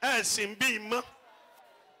mi. Ẹ̀sìn bíi mọ́.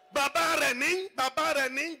 Bàbá rẹ̀ ní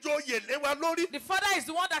ń joyè lé wa lórí. The father is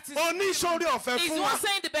the one that is Oníṣòrí ọ̀fẹ́ is fún the wa. one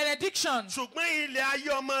saying the benediction. Ṣùgbọ́n ilé ayé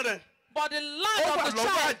ọmọ rẹ̀. But the land Ó wà of the lọ́wọ́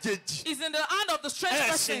child àjèjì. is in the hand of the strange Ẹ̀sìn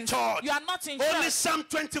person. church. You are not in Ó ní church. Psalm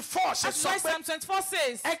 24 ṣe That's sọ why pé Psalm 24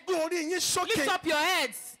 says, ẹ gbé orí yín lift sókè. up your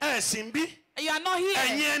heads. Ẹ̀sìn bí. You are not here.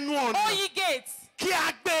 Ẹ̀yin ẹnu All ọ̀nà. ye gates. kí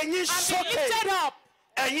a gbé yín and be lifted sókè. up.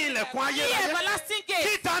 Ẹ̀yin ilẹ̀kùn Ye ayérayé. everlasting Kí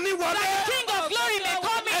gate. ta ní That wọlé. the King of glory may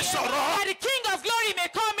come in. Ẹ sọ̀rọ̀. That the King of glory may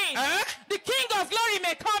come in. Eh? The King of glory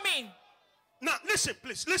may come in. Now listen,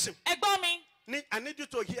 please, listen. Ẹ gbọ́ mi. I need you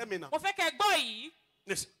to hear me now. Mo fẹ́ kẹ́ ẹ gbọ́ yìí.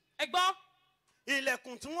 Listen. Ẹ gbọ́.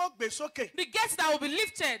 Ilẹ̀kùn tí wọ́n gbé sókè. The gates that will be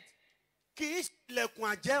lifted Kì í ṣe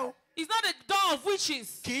ilẹ̀kùn àjẹ́ o. is not the door of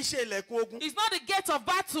witches. Kì í ṣe ilẹ̀kùn ogun. It's not the gate of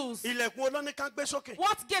battles. Ilẹ̀kùn olóníkan gbé sókè.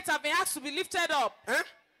 What gate have been asked to be lifted up? Eh?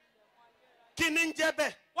 Kí ni ń jẹ́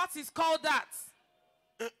bẹ́ẹ̀? What is called that?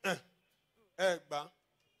 Ẹ gbà.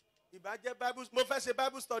 Ìbàjẹ́ Bible, mo fẹ́ ṣe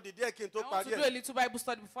Bible study díẹ̀ kí n tó I want parí to do a ẹ̀. little Bible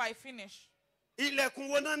study before I finish. Ilẹ̀kùn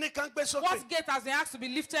wo náà ní ká gbé sókè? What gate has been asked to be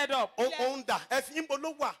lifted up? Òun dà, ẹ fi ń bo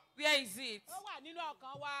ló wà. Where is it? Ó wà nínú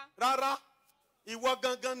ọkàn wa. Rárá, ìwọ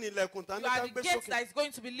gangan ni ilẹ̀kùn tán ní You ká are the gbé gate sókè. that is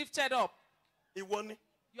going to be lifted up. Ìwọ ni.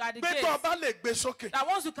 You are the Pé tó gate. o bá lè gbé sókè. That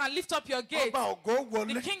once you can lift up your gate, Ọba ògo the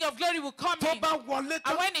wọlé. King of glory will come Tó in. bá wọlé And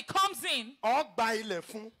tán, when he comes in, ọ gba ilẹ̀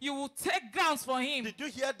fún. you will take grounds for him. Did you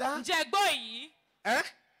hear that? Ǹjẹ́ ẹ gbọ́ èyí? Eh?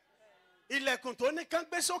 Ilẹ̀kùn tó ní ká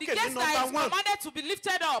gbé The sókè gate ní that number is one, commanded to be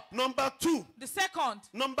lifted up. number two, The second,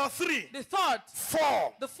 number three, the third,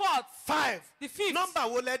 4, the fourth, 5. the fifth. Nọ́mbà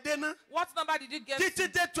wo lẹ dé ná? What number did you get? Títí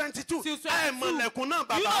dé 22. Till Ẹ 22. mọ̀ ilẹ̀kùn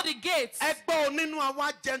náà You know bàbá. the gate. Ẹ gbọ́ nínú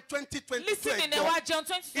àwa jẹun 2022 Listen in ẹ̀gbọ́. Ewa John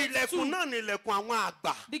 2022. Ilẹ̀kùn náà ni ilẹ̀kùn àwọn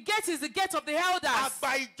àgbà. The gate is the gate of the elders.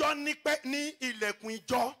 Àgbà ìjọ ní ilẹ̀kùn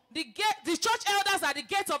ìjọ. The church elders are the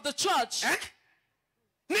gate of the church. Eh?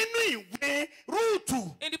 Nínú ìwé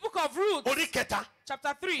Rúùtù In the book of Ruth, orí kẹta,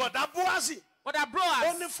 chapter 3, bọ̀dá Bóásì, but I ó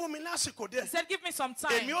brought ní fún mi lásìkò he díẹ̀. said, give me some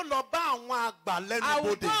Èmi time. ó lọ bá àwọn àgbà lẹ́nu I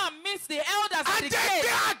will bodè. go and meet the elders at the Ajẹ́gbé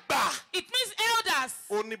gate. àgbà It means elders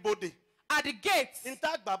oníbodè. at the gate.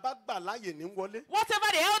 Níta àgbà bá gbà láàyè ní wọlé.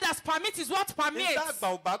 Whatever the elders permit is what Níta permits.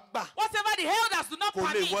 àgbà ò bá gbà. Whatever the elders do not Kò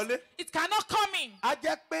lè wọlé. permit, it cannot come in. A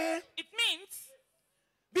jẹ́ pé It means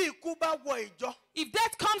bí ikú bá wọ ìjọ, if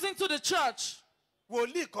death comes into the church,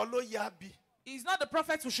 wòlíì kan ló yá bí. it's not the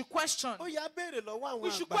prophet we should question. Ó yá béèrè lọ́wọ́ We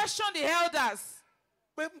àwọn should àgbà question the elders.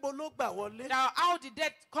 pé ń bo ló gbà wọlé. Now, how did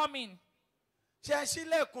death come in? Ṣé ẹ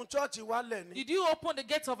sílẹ̀kùn chọ́ọ̀chì wa lẹ̀ ni? Did you open the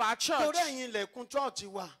gates of our church? Torí ẹ̀yin ilẹ̀kùn chọ́ọ̀chì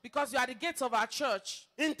wa. Because you are the gates of our church.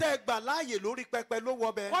 Ń tẹ́ gbà láàyè lórí pẹpẹ ló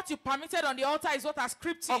wọ bẹ́ẹ̀. What you permitted on the altar is what has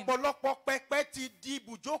crept in. Ọ̀pọ̀lọpọ̀ pẹpẹ ti di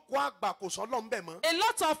ibùjókòó àgbà kò sọ́lọ́ ń bẹ̀ mọ́. A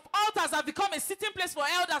lot of altars have become a sitting place for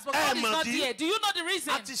elders, but God is not Mọ̀dí. there. Do you know the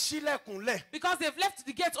reason? A ti sílẹ̀kùn lẹ̀. Because they've left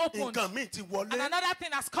the gate open. Nǹkan míì ti And wọlé. another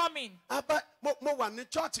thing has come in. Mo wà ní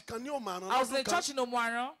chọ́ọ̀chì kan ní Òmàrán I was in lọ́dún a kan. church in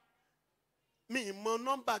Omuaran. Mi ì mọ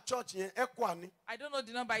nọ́mbà chọ́ọ̀chì yẹn Ekwa ni. I don't know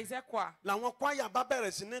the number, it's Ekwa. Làwọn kwaya bá bẹ̀rẹ̀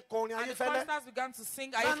sí ní kọrin And the Ayéfẹ́lẹ́. choristers began to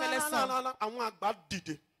sing Ayefele song. Àwọn àgbà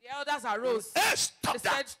dìde. The elders arose. Hey, stop They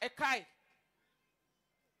that. said, Ekai.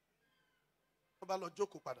 Wọ́n bá lọ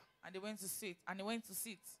jókòó padà. And they went to sit. And they went to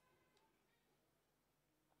sit.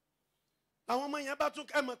 Àwọn ọmọ yẹn bá tún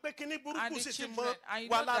ẹ mọ̀ pé kíní And burúkú the sì ti children, mọ and you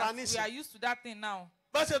wà know lára that we are nísìn. used to that thing now.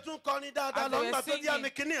 Bá ṣe tún kọrin dáadáa And they lọ were nígbà tó díẹ̀ singing. ni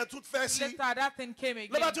kíní yẹn tún fẹ́ sí. Later, that thing came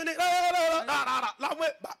Ló bá again. tún ní rárá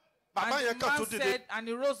láwọn bàbá And yẹn the kàn man tún dìde. said, and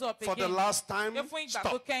he rose up For the again. last time, Pé fún ìgbà tó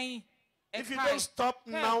stop. kẹ́yìn, If you Ekai, don't stop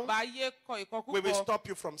tẹ́ ẹ now, bá yé kọ ìkọkúkọ, we will stop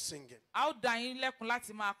you from singing. a ó dá yín lẹ́kun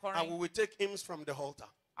láti máa And we kọrin. will take hymns from the altar.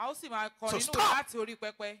 A ó sì máa So kọrin stop. náà láti orí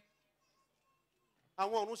pẹpẹ.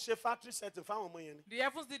 Àwọn ọ̀run ṣe factory setting fáwọn ọmọ yẹn ni. The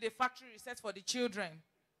heavens did a factory reset for the children.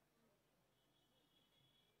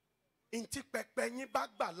 Ntí pẹpẹ yín bá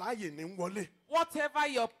gbà láàyè ní wọlé. Whatever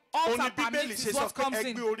your Ó ní altar Bíbélì permits ṣe is sọ what pé comes ẹ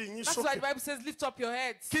in. gbé orí yín That's why the sókè. Bible says, lift up your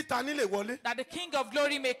heads. Kí ta ní lè wọlé? That the King of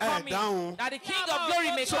glory may come in. down. That the King of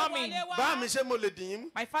glory may come in. Bá mi ṣe mo lè dì yín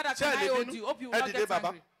mú. My father, Ṣé can ẹ I lè hold bínú? you? Hope you will Ẹ not dìde get bàbá.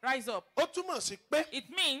 angry. Rise up. Ó túmọ̀ sí pé It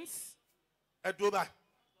means ẹ dúró báyìí.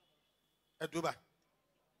 Ẹ dúró báyìí.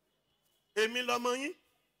 Èmi lọmọ yín.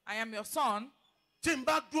 I am your son. Tí n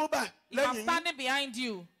bá dúró báyìí If I'm lẹ́yìn yín. standing behind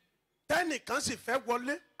you Tẹ́nìkan sì fẹ́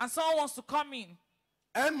wọlé. and someone wants to come in,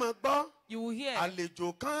 Ẹ mọ̀ gbọ́. you will hear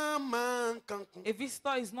Àlejò kan máa ń kankun. a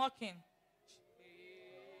visitor is knocking.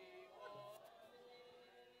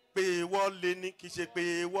 Pè wọlé ni kì í ṣe pè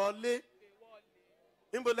wọlé.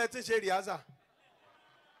 Níbo lẹ ti ń ṣe rìhásà?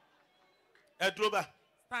 Ẹ dúró báyìí.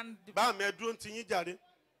 Stand. Bá mi ẹ dúró ti yín jàre.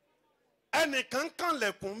 Ẹnìkan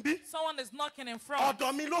kànlẹ̀kùn bí. Someone is knocking in front.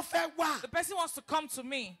 Ọ̀dọ̀ mi ló fẹ́ wà. The person wants to come to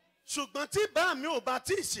me. Ṣùgbọ́n tí bá mi ò bá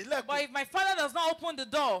tí ì But sílẹ̀kùn. if my father does not open the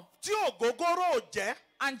door Tí ògógóró ò jẹ́.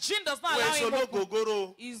 and gin does not Wọ́n allow èso him open,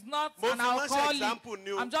 lógógóró. he's not Mo an fi wọ́n ṣe alcoholic. example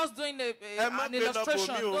ni o. I'm just doing Ẹ má an gbé lọ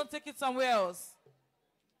illustration. bòmí o. Don't take it somewhere else.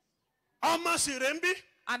 Ọmọ sì rè ń bí.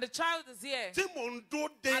 And the child is here. Tí mò ń dúró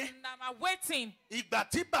dé. And I'm waiting Ìgbà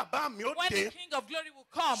tí bàbá mi ó when dé. the King of Glory will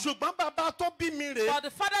come. Ṣùgbọ́n bàbá tó bí mi rè. But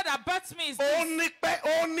the father that birthed me is Ó this. ní pé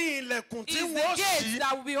ó ní ilẹ̀kùn tí Is the wọ́n gate ṣí.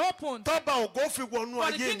 that will be opened Tọ́ba ògo fi wọnú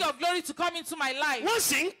for the ayé King mi. of Glory to come into my life. Wọ́n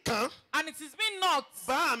sì ń kàn. And it is being knocked.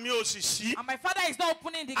 Bá mi ò sì ṣí. And my father is not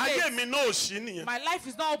opening the Ayé gate. mi náà ò ṣí nìyẹn. My life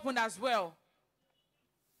is not opened as well.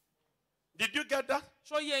 Did you get that?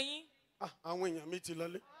 Ṣó yé yín? Àwọn èèyàn mi ti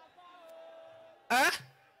lọlé.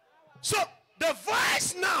 So the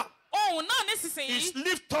voice now Ohùn náà is nísinsìnyí.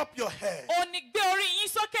 lift up your head. Ó ní gbé orí yín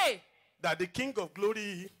sókè. That the King of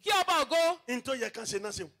Glory Kí ọba ògo. into yẹ kan ṣe náà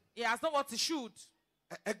ṣe. He has done what he should.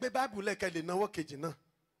 Ẹgbẹ́ Báìbù lẹ́kẹ̀ lè náwó kejì náà.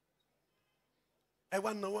 Ẹ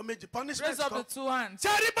wá náwó méjì. Punishment Raise up the kan. two hands.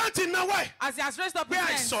 Ṣé rí bá ti náwó ẹ̀? As he has raised up his Pé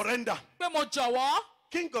I hands. surrender. Pé mo jọ̀wọ́.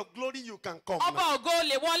 King of Glory you can come now. Ọba ògo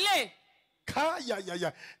lè wọlé.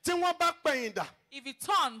 Káyàyàyà. Tí wọ́n bá pẹ̀yìn dà. If he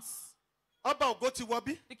turns, Ọba ògo ti wọ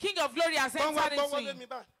bí. the King of Glory has entered into Gbọ́wọ́lé mi him.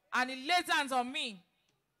 báyìí. And he lays hands on me.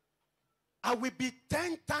 I will be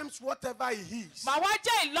 10 times whatever he is. Màá wá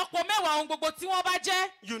jẹ́ ìlọ́po mẹ́wàá ohun gbogbo tí wọ́n bá jẹ́.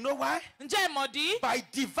 You know why? Ǹjẹ́ ìmọ̀dí? By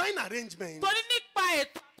divine arrangement, Torí nípa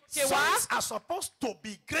ètò àṣewá. sons are supposed to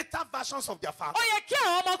be greater versions of their father. Ó yẹ kí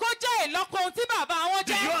àwọn ọmọ kó jẹ́ ìlọ́po ohun tí bàbá wọn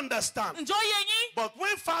Do you jẹ́. understand? Ǹjẹ́ ó yé yín? But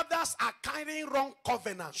when fathers are carrying wrong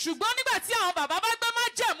covenants, Ṣùgbọ́n nígbà tí àwọn bàbá bá gbé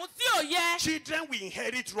májẹ̀mú tí ò yẹ, children will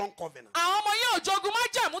inherit wrong covenants. àwọn ọmọ yóò jogún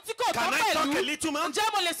májẹ̀mú tí kò tọ́ Can I talk a pẹ̀lú. little more?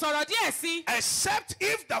 Ǹjẹ́ mo lè sọ̀rọ̀ díẹ̀ sí i? Except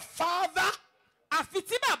if the father, Àfi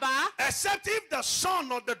tí bàbá, except if the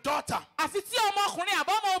son or the daughter àfi tí ọmọkùnrin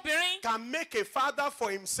àbọ́mọ obìnrin can make a father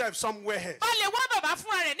for himself somewhere else. bá lè wá bàbá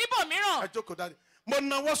fúnra rẹ̀ níbòmíràn. Ẹ jókòó dáadé. Mo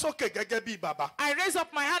nawọ́ sókè gẹ́gẹ́ bí bàbá. I raise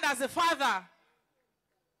up my hand as a father.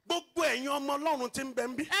 Gbogbo ẹ̀yin ọmọ Ọlọ́run tí ń bẹ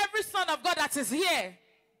ń bí. Every son of God that is here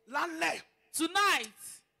Lálẹ́, tonight,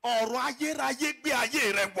 ọ̀rọ̀ ayérayé gbé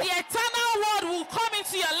ayé rẹ the wọ̀. eternal word will come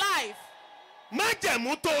into your life.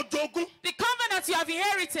 Májẹ̀mú tó jogún. The covenant you have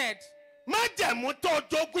inherited. Májẹ̀mú tó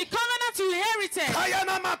The jogún. covenant you inherited.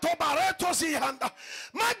 Káyánnámà tó bàrẹ́ tó sì hàndà.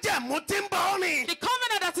 Májẹ̀mú tí ń bá ọ rìn. The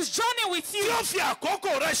covenant that is journeying with Tí you. ó fi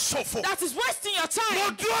àkókò rẹ ṣòfò. That is wasting your Mo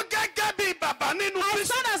time. dúró gẹ́gẹ́ bí bàbá nínú I Kristi.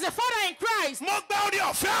 stand as a father in Christ. Mo gba orí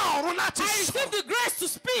ọ̀fẹ́ ọ̀run láti I receive sọ. the grace to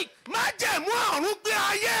speak. Májẹ̀mú ọ̀run gbé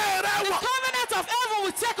ayé rẹ The wọ̀. covenant of heaven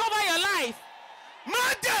will take over your life.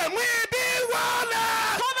 Májẹ̀mú ibi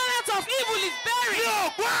wọlé. Covenant of evil is Ní buried.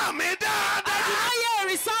 ògbó àmì I do dáadáa. not hear a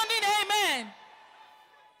resounding amen.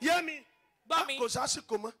 Yé mi. Gbọ́ mi. Kò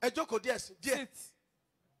sásìkò mọ́. Ẹ jókòó díẹ̀ sí. Díẹ̀. Sit.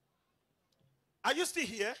 Are you still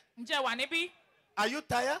here? Ǹjẹ́ wà níbí? Are you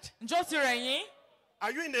tired? Ǹjẹ́ ó ti rẹ̀ yín?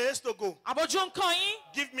 Are you in a haste to go? Àbójú ń kàn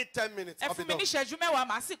yín? Give me 10 minutes. Ẹ I'll be fún mi ní done. ìṣẹ́jú mẹ́wàá,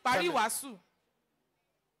 màá sì parí Amen. ìwàásù.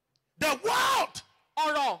 The world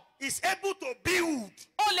Ọ̀rọ̀ is able to build.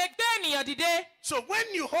 ó lè gbé ènìyàn dìde. So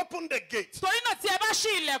when you open the gate, Torí náà tí ẹ bá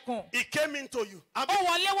ṣí ilẹ̀kùn, it came into you. ó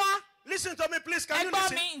wọlé wá. Listen to me, please. Ẹ Can you gbọ́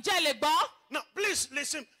listen? mi, ǹjẹ́ ẹ lè gbọ́? Now, please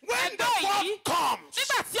listen. When Ẹ the gbọ́ word èyí. comes,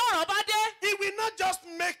 Nígbà tí ọ̀rọ̀ bá dé, He will not just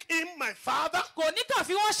make him my father, kò ní kàn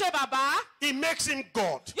fi wọ́n ṣe bàbá, He makes him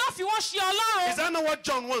God. yóò fi wọ́n ṣe Is Ọlọ́run. that not what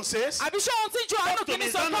John 1 says? Àbí ṣé ohun tí Jòhánù Talk to me. kìíní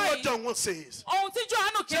Is sọ that not what báyìí? John 1 says? Ohun tí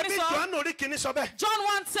Jòhánù kìíní Ṣebí sọ. Jòhánù orí kìíní sọ bẹ́ẹ̀. John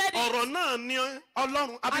 1 said it, Ọ̀rọ̀ náà ni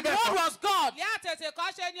Ọlọ́run. Àbí and the bẹ́ẹ̀ word kọ́? was God. Ní àtètè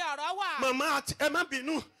kan ṣe ni ọ̀rọ̀ wà. Màmá àti ẹ má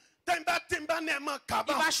bínú. Tẹ́ńbà ní ẹ má kà If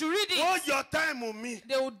I bá. should read Ó it, yọ táìmù mi.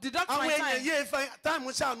 they will deduct Àwọn my èèyàn time. yé ifẹ̀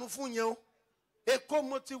táìmù ṣàánú fún yẹn o. Èkó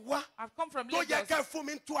mo ti wá. I've come from Tó yẹ Lagos. kẹ́ fún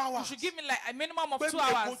mi 2 You hours. should give me like a minimum of Pé 2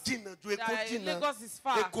 Èkó hours. jìnnà ju Èkó jìnnà. Lagos is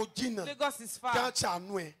far. Èkó jìnnà. Lagos is Kí á far.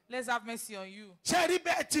 ṣàánú ẹ̀. Let's have mercy on you. Ṣé rí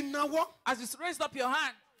bẹ́ẹ̀ ti náwó? As you raised up your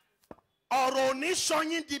hand, Ọ̀rọ̀ ò ní sọ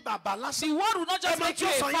yín di bàbá the lásán. word will not just Ẹ máa make you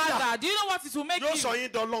tún a sọ yín dà. father. Do you know what it will make Yóò sọ you?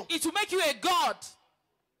 yín dọ́lọ́n. It will make you a God.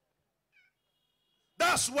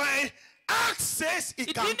 That's why Acts says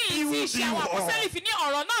it can Ìdí nìyí tí build ìṣe you àwọn up. àpọ́sẹ́lì fi ní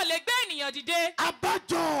ọ̀rọ̀ náà lè gbé ènìyàn dìde.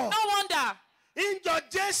 Abájọ. No wonder. Ìjọ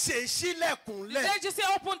Jésè sílẹ̀kùnlẹ̀. They just say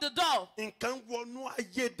open the door. Nǹkan wọnú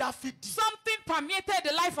ayé Dáfídì. Something permeated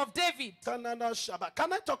the life of David. Canada Shabbat.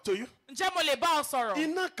 Can I talk to you? Ǹjẹ́ mo lè bá ọ sọ̀rọ̀?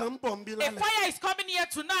 Iná kan ń bọ̀ ń bí A lálẹ́. fire is coming here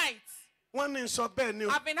tonight. Wọ́n ní sọ bẹ́ẹ̀ ni o.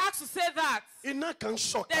 I've been asked to say that. Iná kan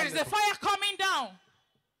ń There is a sọ̀kalẹ̀. fire coming down.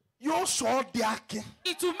 Yóò sọ ọ́ di akin.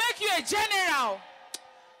 It will make you a general.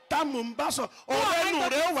 Táàmù ń bá sọ. am I Ọ̀rẹ́nu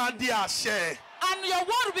talking rẹ̀ wà di àṣẹ. And your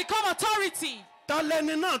word will become authority.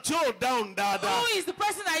 Tálẹ́ni náà tí ò dáhùn dáadáa. Who is the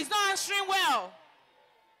person that is not answering well?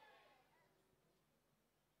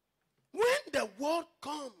 When the word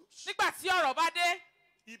comes, Nígbà tí ọ̀rọ̀ bá dé,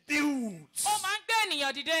 it builds. ó máa ń gbé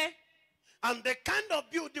ènìyàn dìde. And the kind of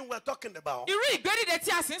building we're talking about Irú ìgbédìde tí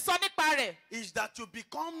a sì ń sọ nípa rẹ̀. is that you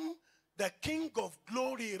become the King of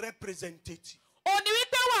Glory representative. Ó ní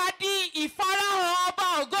wípé wà wá di ìfarahàn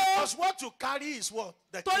ọba ògo. Because what you carry is what?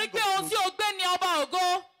 The Torí king pé of ohun tí glory. o gbé ni ọba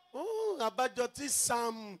ògo. Oh, àbájọ tí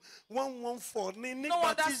Psalm 114 ní No nígbà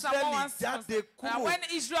wonder tí Psalm Israeli 116. jáde kúrò When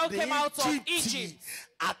Israel came out of ní Egypt.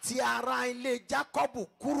 àti ara ilé Jacob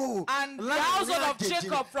kúrò And the household of láàrin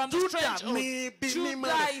Jacob from the Judah strange ní oath. ibi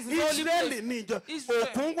mímọ́ Judah is the holy Israeli place. ní ìjọ Israel.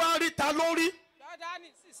 òkun wá rí ta lórí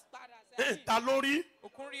Jọ́dánì sì padà sẹ́yìn. ta lórí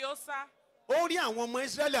Òkun rí ó sá. ó rí àwọn ọmọ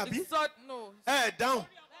Israeli àbí It saw, no. dáhùn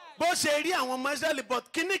bó ṣe rí àwọn ọmọ Israeli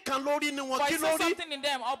but kíní kan lórí ni wọn But kí he saw lórí something in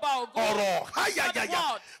them, ọba ògo. ọ̀rọ̀ He saw the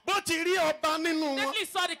háyàyàyà word. bó ti rí ọba nínú wọn Definitely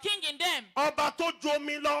saw the king in them. ọba tó ju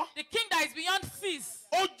omi lọ The king that is beyond seas.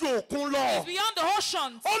 ó ju òkun lọ Is beyond the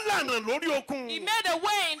oceans. ó lànà lórí òkun He made a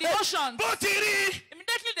way in the oceans. bó ti rí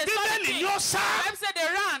Immediately they saw the bíbélì king. ni ó sá The Bible said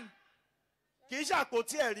they ran. kì í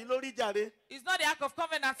ṣàpótí ẹ̀rí lórí jàre. It's not the ark of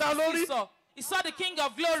covenant Ta ló rí? he saw. He saw the king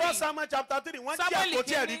of glory. 1 Samuel chapter 3 wọ́n jí Samuel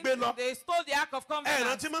àpótí ẹ̀rí gbé came lọ in, they stole the ark of ẹ covenant.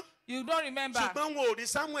 rántí mọ́ You don't remember. ṣùgbọ́n wọn ò rí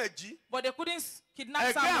Samuel jí But they couldn't kidnap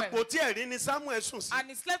ẹgbẹ́ Samuel. àpótí ẹ̀rí ni Samuel sùn sí And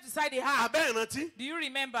he slept beside the ark. abẹ́ ìrántí Do you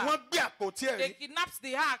remember? wọ́n gbé àpótí They ẹ̀rí kidnapped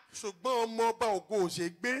the ark. ṣùgbọ́n ọmọ ọba ògo ò ṣe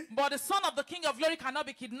gbé But the son of the king of glory cannot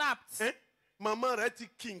be kidnapped. màmá rẹ̀ ti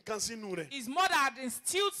kí nǹkan sínú rẹ̀ His mother had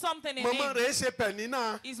instilled something in màmá him. rẹ̀ ṣe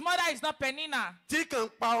Pẹ̀nínà His mother is not Penina, tí kàn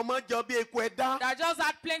pa ọmọ jọ bí eku ẹ̀dá that just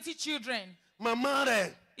had plenty children. màmá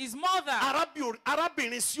rẹ̀ His mother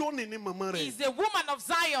arábìnrin Síónì ni màmá rẹ̀ is a woman of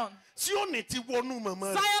Zion. Síónì ti wọnú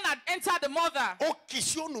màmá rẹ̀ Zion had entered the mother, ó kì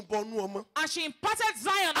Síónì bọnú ọmọ and she imparted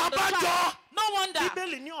Zion on the Abájọ. child. No wonder.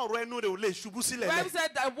 bíbélì ní ọ̀rọ̀ ẹnu rẹ̀ ò lè ṣubú sílẹ̀ The Bible lẹ̀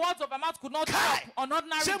said the words of her mouth could not Kai. drop on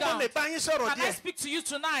ordinary ṣé mo ground. lè bá yín sọ̀rọ̀ Can I díẹ̀ speak to you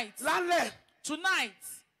tonight? lálẹ́ Tonight,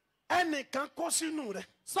 ẹnìkan kó sínú rẹ̀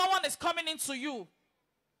someone is coming into you,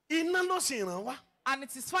 iná ló sì ràn wá and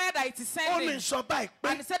it is fire that it is ó ní sending. sọ báyìí pé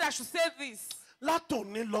And he said, I should say this.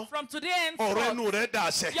 látòní lọ From today ọ̀rọ̀ henceforth, ẹnu rẹ̀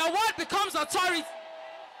dàṣẹ. your word becomes authority.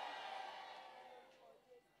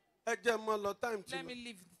 ẹ jẹ́ mọ́ lọ táìmù tí Let me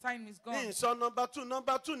leave. The time is ní gone. ìsọ nọmba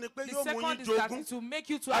two ni pé The yóò mú second yín is that jogún it will make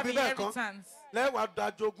you to have Àbí bẹ́ẹ̀ kọ́? inheritance, lẹ́wàá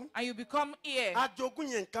da jogún and you become heir. ajogún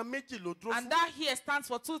yẹn nǹkan méjì ló dúró And fún that here stands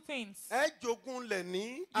for two things. ẹ jogún lẹ̀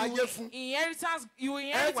ní You ayé fún inheritance, you ẹ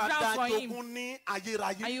inherit wà da ground for him, jogún ní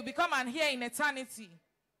ayérayé. and you become an heir in eternity.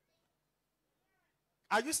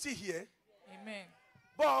 Are you still here? Amen.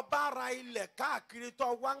 bọ́ ọ bá ra ilẹ̀ káàkiri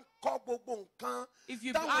tó wá ń kọ́ gbogbo nǹkan If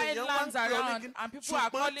you táwọn buy èèyàn wá ń lands pè ọ́ ní around kíní, and people are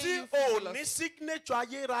ṣùgbọ́n calling tí you o frivolous, ní signature but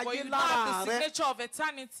ayérayé you don't lára have the rẹ signature of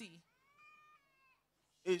eternity,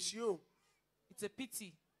 èsì o it's a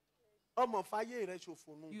pity. ọmọ fàyè rẹ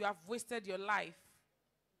ṣòfò nù. You have wasted your life.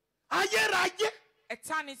 ayérayé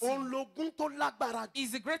Eternity òun lógún tó lágbára jù.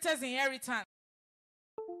 is the greatest inheritance.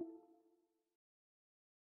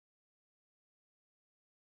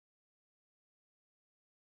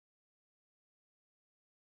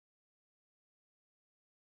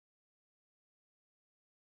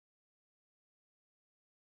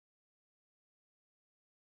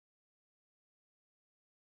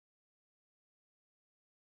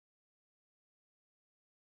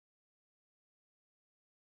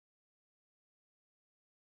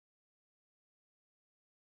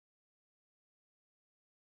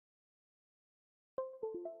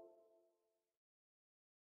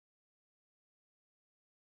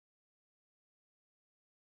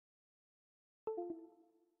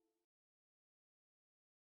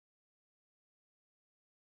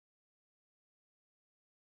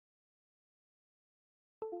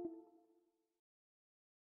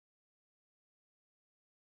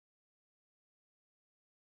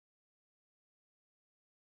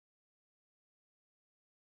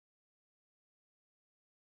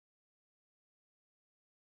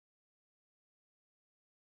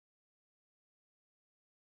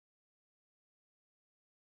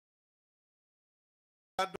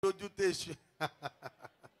 Dojú tèṣù.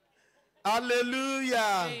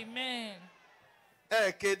 Hallelujah. Amen. Ẹ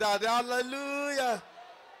ké dáadáa, hallelujah.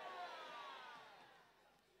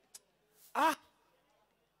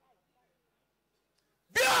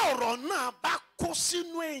 Bí ọ̀rọ̀ náà bá kó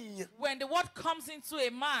sínú èèyàn, When the word comes into a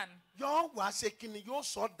man, yóò wá ṣe kí ni yóò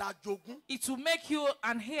sọ dájogún. it will make you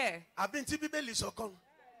an heir. Àbí tí Bíbélì sọ kọ́nu.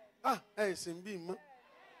 Ẹ sì ń bí mọ́.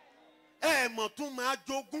 Ẹ mọ̀ tún máa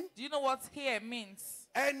jogún. Do you know what heir means?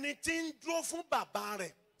 Ẹni tí ń dúró fún bàbá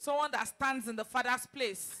rẹ̀. Someone that stands in the father's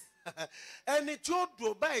place. Ẹni tí ó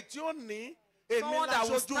dùn báyìí tí ó ní èmi Someone that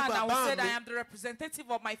will láṣojú stand and will say bàbá that I mi. am the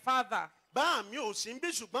representative of my father. Bá mi ò sí ń bí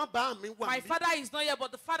ṣùgbọ́n bá mi wà My níbí. father is not here,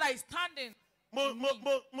 but the father is standing. Mo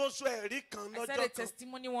sọ ẹ̀rí kan I said a lọ́jọ́ kan.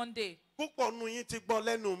 testimony one day. Púpọ̀ nu yín ti gbọ́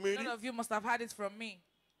lẹ́nu mi None rí. of you must have heard it from me.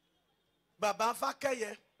 Bàbá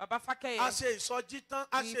Fákẹ́yẹ, Baba Fakeye, a ṣe ìsọjí tán,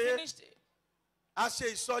 we finished a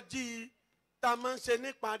ṣe ìsọjí tá a máa ń ṣe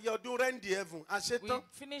níparí ọdún Rend the Heaven We àṣetán.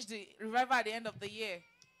 finished the revival at the end of the year.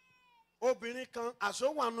 Obìnrin kan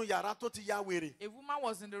àṣọwànú yàrá tó ti ya wèrè A woman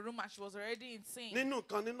was in the room and she was already insane nínú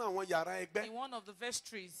kan nínú àwọn yàrá ẹgbẹ́. in one of the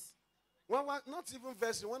vestries, Wọ́n wá not even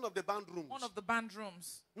vestry, one of the band rooms. one of the band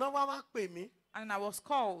rooms. Náà wá pè mí And I was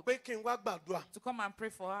called pé kí n wá gbàdúrà. to come and pray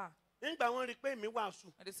for her. Nígbà wọ́n rí i pé èmi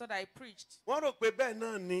wàásù. And they said I preached. Wọ́n rò pé bẹ́ẹ̀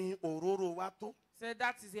náà ni òróró wa tó. Said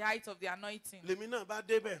that is the height of the anointing. Lèmi náà bá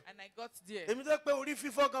débẹ̀. And I got there. Èmi tó pé orí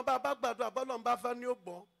fífọ́ gan bá gbàdúrà bọ́lọ̀ ń bá fẹ́ ní ó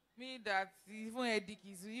gbọ́. Me that even headache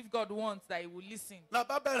is if God wants that he will listen. La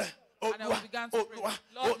bá bẹ̀rẹ̀ And I began to pray.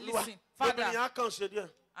 Lord, listen. Father. Obìnrin yẹn á kàn ṣe díẹ̀.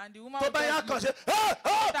 And the woman Tó bá yẹn á kàn ṣe.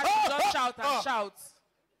 that she just shout and shout.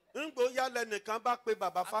 Ngbò yálẹ̀ nìkan bá pe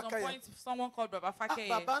bàbá At some Fákẹ́yẹ. point, someone called Baba Fakeye.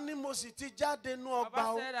 Bàbá ní mo sì ti jáde nú ọgbà Baba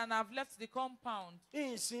o. said, and I've left the compound.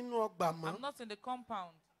 Ìyìn sínú ọgbà mọ́. I'm not in the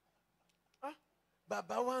compound.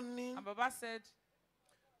 Bàbá wa ní. And Baba said,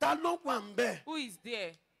 Ta ló wà ń bẹ̀? who is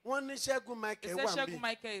there? Wọ́n ní Ṣẹ́gun They Michael said wà ń Segun bí.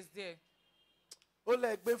 Michael is there. Ó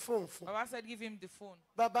lè gbé fóònù fún. Baba said, give him the phone.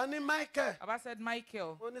 Bàbá ní Michael. Baba said,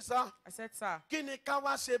 Michael. Ó ní sá. I said, sir, Kí ni ká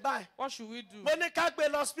wá ṣe báyìí? what should we do? Mo ní ká gbé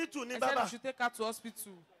lọ hospital ní I said, bàbá. we should take her to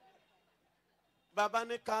hospital. Bàbá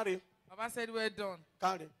ní kárí. Baba said, well done.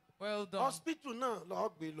 Kárí. Well done. Hospital náà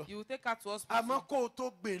lọ́ọ́ gbé lọ. You will take her to hospital. Àmọ́ kó o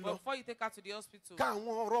tó gbé But lọ. before you take her to the hospital, Ká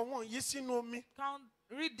àwọn ọ̀rọ̀ wọn yìí sínú omi.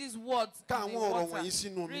 read these words Ká in the àwọn ọ̀rọ̀ water. wọ̀nyí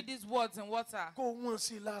sínú omi. Read these words in water Kó wọ́n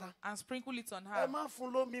sí i lára. and sprinkle it on Ẹ her. má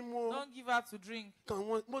fún lómi mu o. Don't give her to drink. Kàn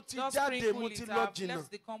wọ́n mo ti Just jáde sprinkle mo it. ti lọ I've jìnnà.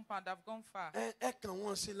 left the compound. I've gone far. Ẹ kàn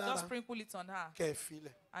wọ́n sí i lára. Just sprinkle it on her Kẹ́ ẹ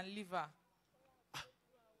filẹ̀. and leave her.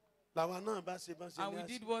 Làwa náà bá ṣe bá ṣe And we ní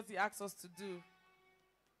did àṣẹ. what he asked us to do.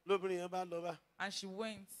 Lóbìnrin yẹn bá lọ bá. And she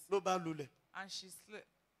went Ló bá lulẹ̀. and she slept.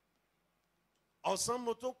 Ọ̀sán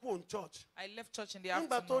mo tó kù on church. I left church in the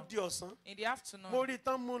Nígbà tó afternoon. di ọ̀sán. In the afternoon, Mo rí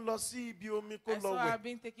tán mú lọ sí ibi omi kó I lọ saw her wẹ̀.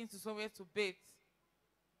 being taken to somewhere to bathe.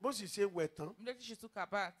 Bó sì ṣe wẹ̀ tán, Immediately she took her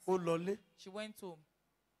bath. ó lọlé. She went home.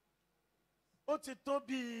 Ó ti tó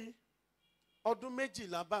bíi ọdún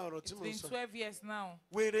méjìlá bá ọ̀rọ̀ tí It's mo been sọ. 12 years now.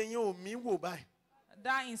 Wèrè yẹn ò mí wò báyìí.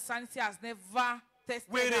 That insanity has never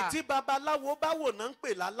tested Wèrè her. tí babaláwo bá wò náà ń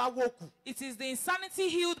pè láláwò kù. It is the insanity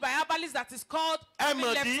healed by herbalists that is called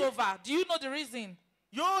Emodi. leftover. Do you know the reason?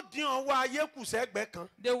 Yóò dín ọwọ́ ayé kù sẹ́gbẹ̀ẹ́ kan.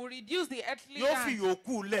 They will reduce the earthly Yóò fi hand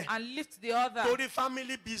yòókù lẹ̀. and lift the other Torí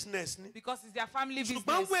family business ni. because it's their family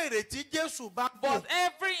Ṣùgbọ́n business. wèrè tí Jésù bá kù But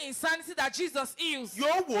every insanity that Jesus heals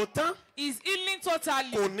yóò wò tán is healing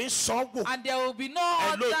totally, kò ní sọ́wọ́. and there will be no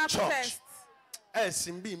Hello, other church. test.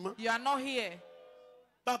 Ẹ̀sìn bí mọ́. You are not here.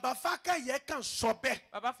 Bàbá Fákẹ́yẹ kàn sọ bẹ́ẹ̀.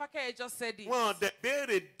 Baba Fakeye just said it. Wọ́n dẹ̀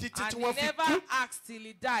béèrè títí And tí he wọ́n fi never kú. asked till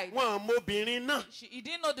he died. Wọ́n mọbìnrin náà. He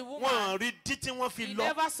didn't know the woman. Wọ́n rí títí wọ́n fi He lọ.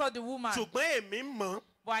 never saw the woman. Ṣùgbọ́n èmi mọ̀.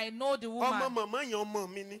 But I know the Ọmọ woman. màmá yẹn ọmọ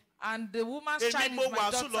mi ni. And the woman's Èmi child mo is my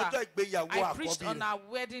wàásù lọ́jọ́ daughter. ìgbéyàwó I preached àkọ́bí on rẹ̀. our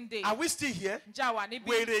wedding day. Are we still here? Ǹjẹ́ àwa níbí?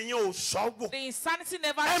 Wèrè yẹn ò sọ́wọ́. The insanity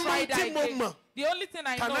never Ẹ mọ tried tí her mo again. mọ̀. The only thing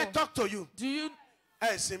I Can I know. talk to you? Do you?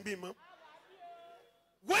 Ẹ̀sìn bí mọ́.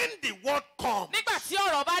 When the word comes, Nígbà tí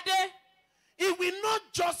ọ̀rọ̀ bá dé, it will not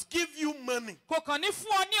just give you money. kò kàn ní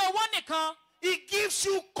fún ọ ní owó nìkan. It gives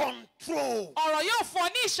you control. Ọ̀rọ̀ yóò fún ọ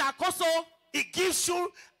ní ìṣàkóso. It gives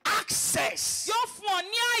you access Yóò fún ọ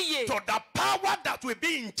ní àyè to the power that will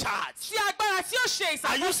be in charge. sí agbára tí yóò ṣe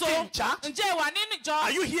Are you ìṣàkóso. still in charge? Ǹjẹ́ ẹ wà nínú ìjọ?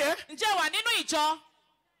 Are you here? Ǹjẹ́ ẹ wà nínú ìjọ?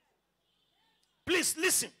 Please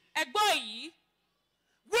listen. Ẹ gbọ́ èyí.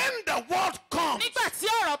 When the word comes, Nígbà tí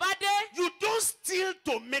ọ̀rọ̀ bá dé, you don't steal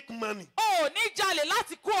to make money. o ò ní jalè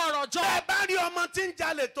láti kó ọ̀rọ̀ jọ. Ẹ bá rí ọmọ tí ń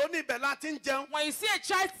jalè tó ní ibẹ̀ láti ń jẹun. When you see a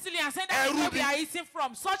child stealing and saying that is Ẹrú where we ni. are eating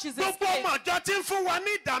from, such is a Gbogbo slave. ọmọ ìjọ tí ń fún wa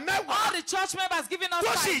ní ìdá All mẹ́wàá the church members giving us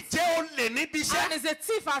tó sì tithes jẹ́ olè níbi and iṣẹ́. is a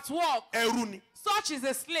thief at work, Ẹrú ni. such is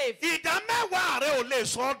a slave. Ìdá mẹ́wàá rẹ ò lè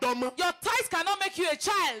sọ ọ́ dọmọ. Your tithes cannot make you a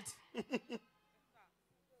child.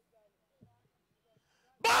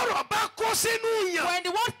 Bọ́rọ̀ bá kó sínú yàn. When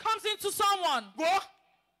the word comes into someone, Gbọ́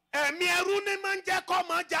ẹ̀mí ẹrú ni máa ń jẹ́ kọ́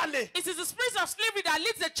ọmọ jalè. it is the spirit of slavery that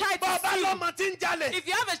leads the child to Bọ́ọ̀bá steal. lọ́mọ tí ń jalè. If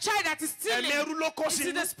you have a child that is stealing, Ẹ̀mí ẹrú ló kó it is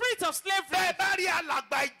sínú. the spirit of slavery. Bẹ́ẹ̀ bá rí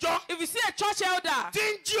alàgbà ìjọ If you see a church elder tí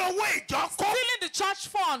ń jí owó ìjọ kó. stealing the church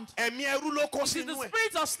fund, Ẹ̀mí ẹrú ló kó it is the sínú ẹ̀.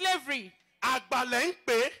 spirit of slavery. Àgbàlẹ̀ ń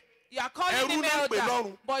pè é. You are calling Ẹrú him ló ń pè elder,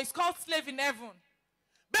 lọ́run. but it's called slave in heaven.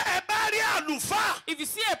 Bẹ́ẹ̀ bá rí àlùfáà If you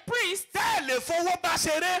see a priest tẹ́ ẹ̀ lè fowó bá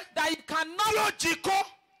ṣeré that you tí cannot ó jí kó.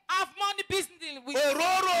 have money business with,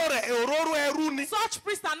 Òróró rẹ̀ òróró ẹrú ni. such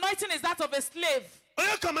priest anointing is that of a slave.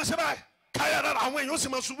 Oyè kan máa ṣe báyìí. Káyọ̀ dára àwọn èèyàn ó sì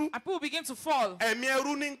máa ṣubú. And people begin to fall. Ẹ̀mí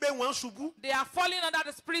ẹrú ní ń gbé wọn ṣubú. They are falling under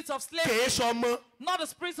the spirit of slavery, Kèé sọmọ. not the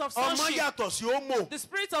spirit of Ọmọ sonship. yàtọ̀ sí homo. The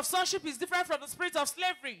spirit of sonship is different from the spirit of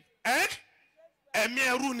slavery. Ẹ́ ẹ̀mí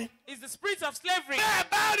ẹrú ni. It's the spirit of slavery. bẹ́ẹ̀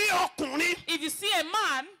bá rí ọkùnrin If you see a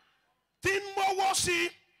man tí ń mọ́wọ́ sí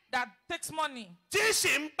that takes money tí sì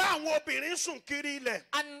ń bá àwọn obìnrin sùn kiri ilẹ̀.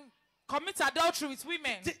 and commits adultery with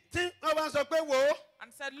women tí wọ́n bá sọ pé wò ó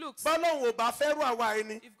and said, look, bọ́lọ́hùn ò bá fẹ́rù àwa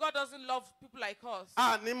ẹni. if God doesn't love people like us,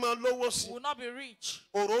 àní mọ lówó sí we will not be rich.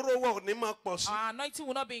 òróró wọ̀ ò ní mọ pọ̀ sí. Our anointing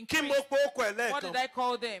will not be kí mo increased. pé ó kọ ẹ̀ What did lẹ́ẹ̀kan I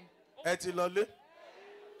call them? ẹ ti lọlé.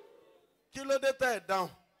 kí ló dé tẹ́ ẹ̀ dáhùn.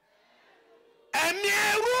 ẹ̀mí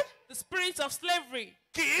ẹrú The spirit of slavery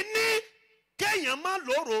kì í ní kéèyàn má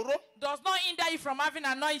lóróró does not hinder you from having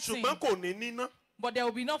anointing, ṣùgbọ́n kò ní níná. but there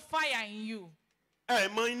will be no fire in you. ẹ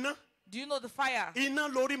mọ iná. Do you know the fire? iná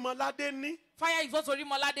lórí mọ́ládé ní. Fire is what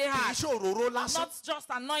Orimolade kì í had, ṣe òróró lásán. not just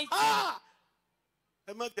anointing.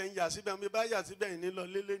 ẹ má tẹ̀ ń yà síbẹ̀ mi bá yà síbẹ̀ yìí ní lọ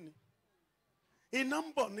lélẹ̀ ni. iná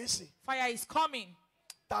ń bọ̀ nísìn. Fire is coming.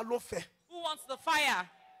 ta ló fẹ́. Who wants the fire?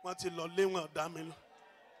 wọ́n ti lọ lé wọn ọ̀dá mi lọ.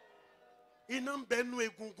 iná ń bẹ nú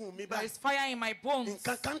egungun mi There báyìí. is fire in my bones.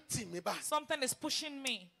 nǹkan kan tì mí báyìí. Something is pushing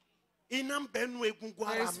me. iná ń bẹ nú egungun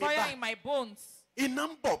There ara is mi fire báyìí. in my bones. iná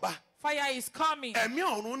ń bọ̀ báyìí. Fire is coming. ẹ̀mí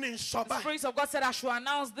ọ̀run ní sọ The báyìí. Spirit of God said I should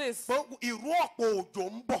announce this. pé ìrú ọ̀pọ̀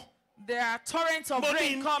òjò ń bọ̀. There are torrents of mo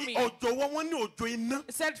rain ní coming. òjò wọn ní òjò iná.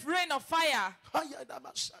 He said rain of fire.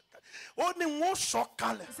 ó ní wọ́n sọ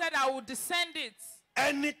kalẹ̀. He said I will descend it.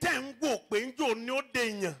 ẹni tẹ́ ń wò pé ń jò ní ó dé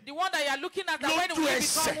èèyàn. The one that you are looking at, that when Lójú will you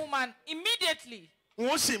ẹsẹ̀. become woman? Immediately.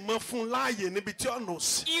 wọ́n sì mọ fún un láàyè níbi tí ọ̀nà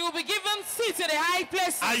sí. You will be given seats in the high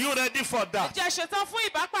places. Are you ready for that? Ǹjẹ́ ṣetán fún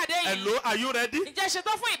ìbápàdé yìí? Hello, are you ready? Ǹjẹ́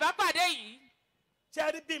ṣetán fún ìbápàdé yìí?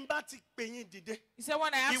 ṣé rí bí n bá ti pè yín dìde. He said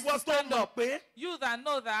when I asked you ìwọ to tó stand mọ̀ up, pé you that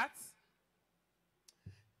know that,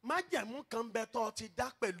 májẹ̀mú kan bẹ tó ti dá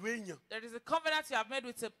pẹ̀lú èèyàn. there is a covenant you have made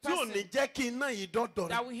with a tí ò ní person jẹ́ kí iná yìí dọ́dọ̀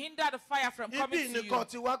that rẹ̀. will hinder the fire from ibi coming to nìkan you.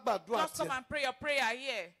 ti wá gbàdúrà Just come tiẹ̀. and pray your prayer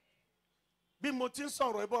here. bí mo ti ń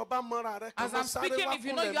sọ̀rọ̀ ibà ọba mọ́ra rẹ̀ As kàn I'm máa sáré speaking, wá if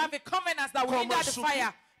you know fúnlẹ̀ you have mi. a covenant that will Come hinder on, the Suki.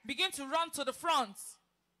 fire, begin to run to the front.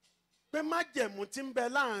 pé májẹ̀mú ti ń bẹ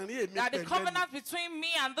láàrin èmi That the pẹ̀lú ẹni. covenant between me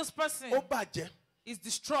and this person ó bàjẹ́. is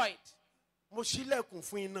destroyed. mo ṣílẹ̀kùn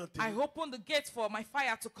fún iná I tèmi. open the gate for my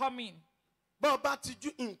fire to come in. bá ọba ti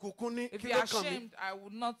jú nkùnkùn ní If kí you ló are kàn mí. ashamed, I will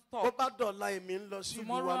not ó talk. bá dọ̀la èmi ń lọ sí ìlú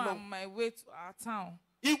Tomorrow wa I'm náà. on my way to our town.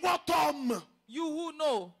 ìwọ tó mọ̀ You who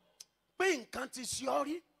know pé nǹkan ti ṣe ọ́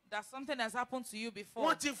rí. that something has happened to you before.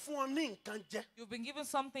 wọ́n ti fún ọ ní nǹkan jẹ. You've been given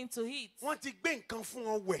something to eat. wọ́n ti gbé nǹkan fún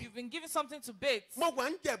ọ wẹ̀. You've been given something to bathe. mo wà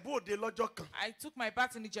ní Ìjẹ̀bú Òde lọ́jọ́ kan. I took my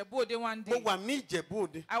bath in Ijebu Ode one mo day. wà ní Ìjẹ̀bú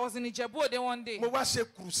Òde. I was in Ijebu Ode one day. mo wá ṣe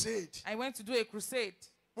crusade. I went to do a crusade.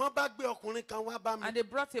 wọ́n bá gbé ọkùnrin kan wá bá mi. And they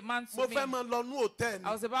brought a man mo to fẹ́ me. máa lọ ní hòtẹ́ẹ̀lì.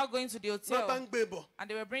 I was about going to the wọ́n bá hotel. ń gbé bọ̀. And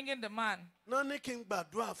they were bringing the man. náà ní kí n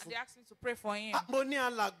gbàdúrà And fún. they asked me to pray for him. mo ní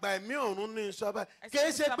alàgbà ẹ̀mí ọ̀run ní ìṣọ́ba. I kì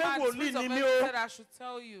í said, ṣe "Mr. pé Man, the wòlíì Spirit ni of mí heaven o. said I should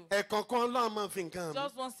tell you." ẹ̀ẹ̀kọ̀ọ̀kan Ọlọ́run máa fi nǹkan hàn mí.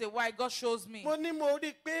 Just once a while, God shows me. mo ní mo rí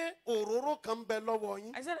i pé òróró kan ń bẹ lọ́wọ́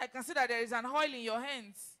yín. I said, I can see that there is an oil in your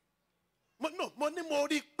hands. mo ní mo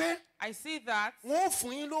rí i pé I see that wọ́n ó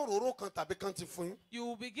fún yín lóróró kan tàbí kan ti fún yín. you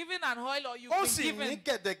will be given an oil or you've ó been sì ní given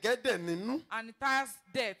gẹ̀dẹ̀gẹ̀dẹ̀ nínú. and it has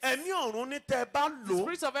death. ẹ̀mí ọ̀run ní tẹ́ ẹ bá The lò ó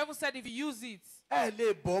Spirit of heaven said if you use it, ẹ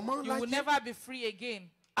lè bọ́ mọ́ you will láyé. never be free again.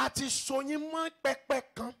 a ti so yín mọ́ pẹpẹ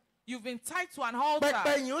kan. You've been tied to an pẹpẹ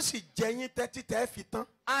altar, yín ó sì jẹ yín tẹ́tí tẹ́ fi tán.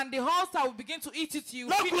 and the altar will begin to eat it. You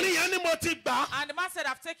lọ́kùnrin finish. yẹn ni mo ti gbà á. And the man said,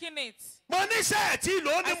 I've taken it. mo ní sẹ́ẹ̀ tí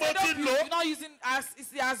lò ó ni I mo said, ti no, lò you're not using as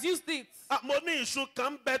he has used it. mo ní ìṣù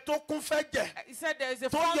kan bẹ tó kún fẹ́ jẹ. He said there is a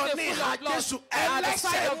tó fountain yọ full ní of ìhà blood Jésù at the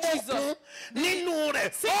side ẹlẹ́sẹ̀ of Jesus. mọ́kún nínú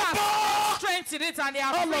rẹ̀. Sin ó has bọ́. strength in it and they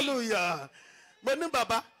are free. hallelujah. mo ní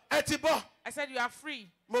bàbá ẹ ti bọ́. I said, you are free.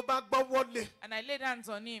 mo bá gbọ́ wọlé. And I laid hands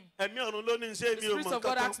on him. ẹ̀mí ọ̀run ló ní ṣé The mi ò Spirit mọ̀ of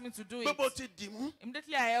God kankan. asked me to do pé it. bó ti dì mú.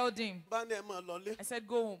 Immediately I held him. bá ní ẹ máa lọlé. I said,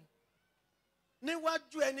 go home.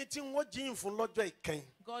 níwájú ẹni tí wọ́n jíyìn fún lọ́jọ́ ìkẹyìn.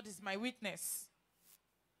 God is my witness.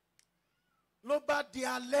 ló bá di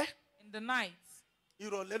alẹ́. In the night,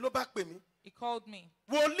 ìrọ̀lẹ́ ló bá pè mí. he called me.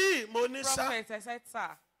 wòlíì mo ní sá. Prophet, I said,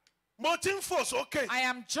 sir, mo ti ń fò sókè. I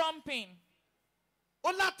am jumping.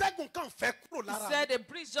 ó látẹ́gùn kan fẹ́ kúrò He lára. said, a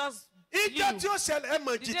breeze just ìjọ blew. tí ó ṣẹlẹ̀ ẹ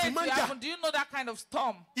mọ̀ The ìjì day tí it máa ń jà. happened, do you know that kind of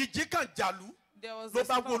storm? ìjì kan jàlú. There was Ló a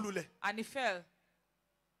bá wó storm lulẹ̀. and he fell.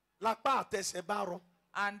 lápá àtẹsẹ̀ bá rọ.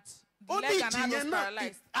 And the ó ní leg and ìjì hand was yẹn náà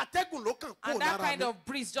paralyzed. atẹ́gùn ló kàn kúrò And that lára kind mi. of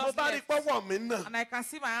breeze mo just bá rí left. pọ́wọ́ mi náà. And I can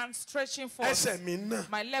see my hand stretching forth. ẹsẹ̀ mi náà.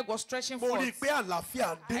 My leg was stretching mo rí i forth. pé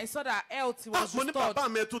àlàáfíà I dé. saw that health was mo ní restored. bàbá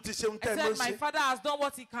mi ẹ tún ti ṣe ohun I tẹ́ ẹ mọ́ said, my ṣe. father has done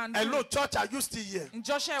what he can hello do. church are you still here. In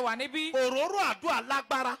Joshua Wanibi, òróró àdúrà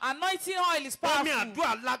lágbára. anointing oil is omi powerful.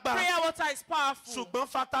 àdúrà lágbára. Prayer water is powerful. ṣùgbọ́n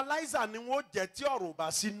fertilizer ni wọ́n jẹ́ tí ọ̀rọ̀ ò bá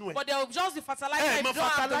sínú ẹ̀. But there will just be fertilizer Eh, if you mo don't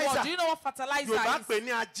have the fertilizer. word. Do you know what fertilizer yorùbá is? pè ní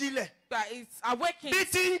ajílẹ̀. That it's awakened.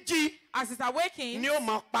 bí ti ń jí As it's awakened, ni ó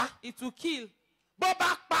mọ pa. it will kill. bó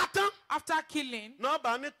bá pa tán. After killing, náà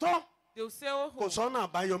bá ní tán. they will say, oh, kò sọ́nà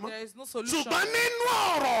àbáyọ mọ́. there is no solution. ṣùgbọ́n nínú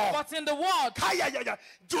ọ̀rọ̀. But in the word, káyàyàyà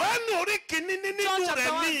Jòhánù orí kìíní nínú John rẹ̀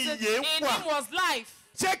chapter 1 ní said, ìyè in him wà. was life.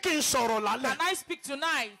 ṣé kí n sọ̀rọ̀ lálẹ́? Can I speak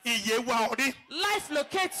tonight? ìyè wà orí. Life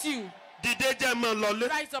locates you. dìde jẹ́ mọ́ lọlé.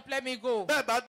 Rise up, let me go. bẹ́ẹ̀ bá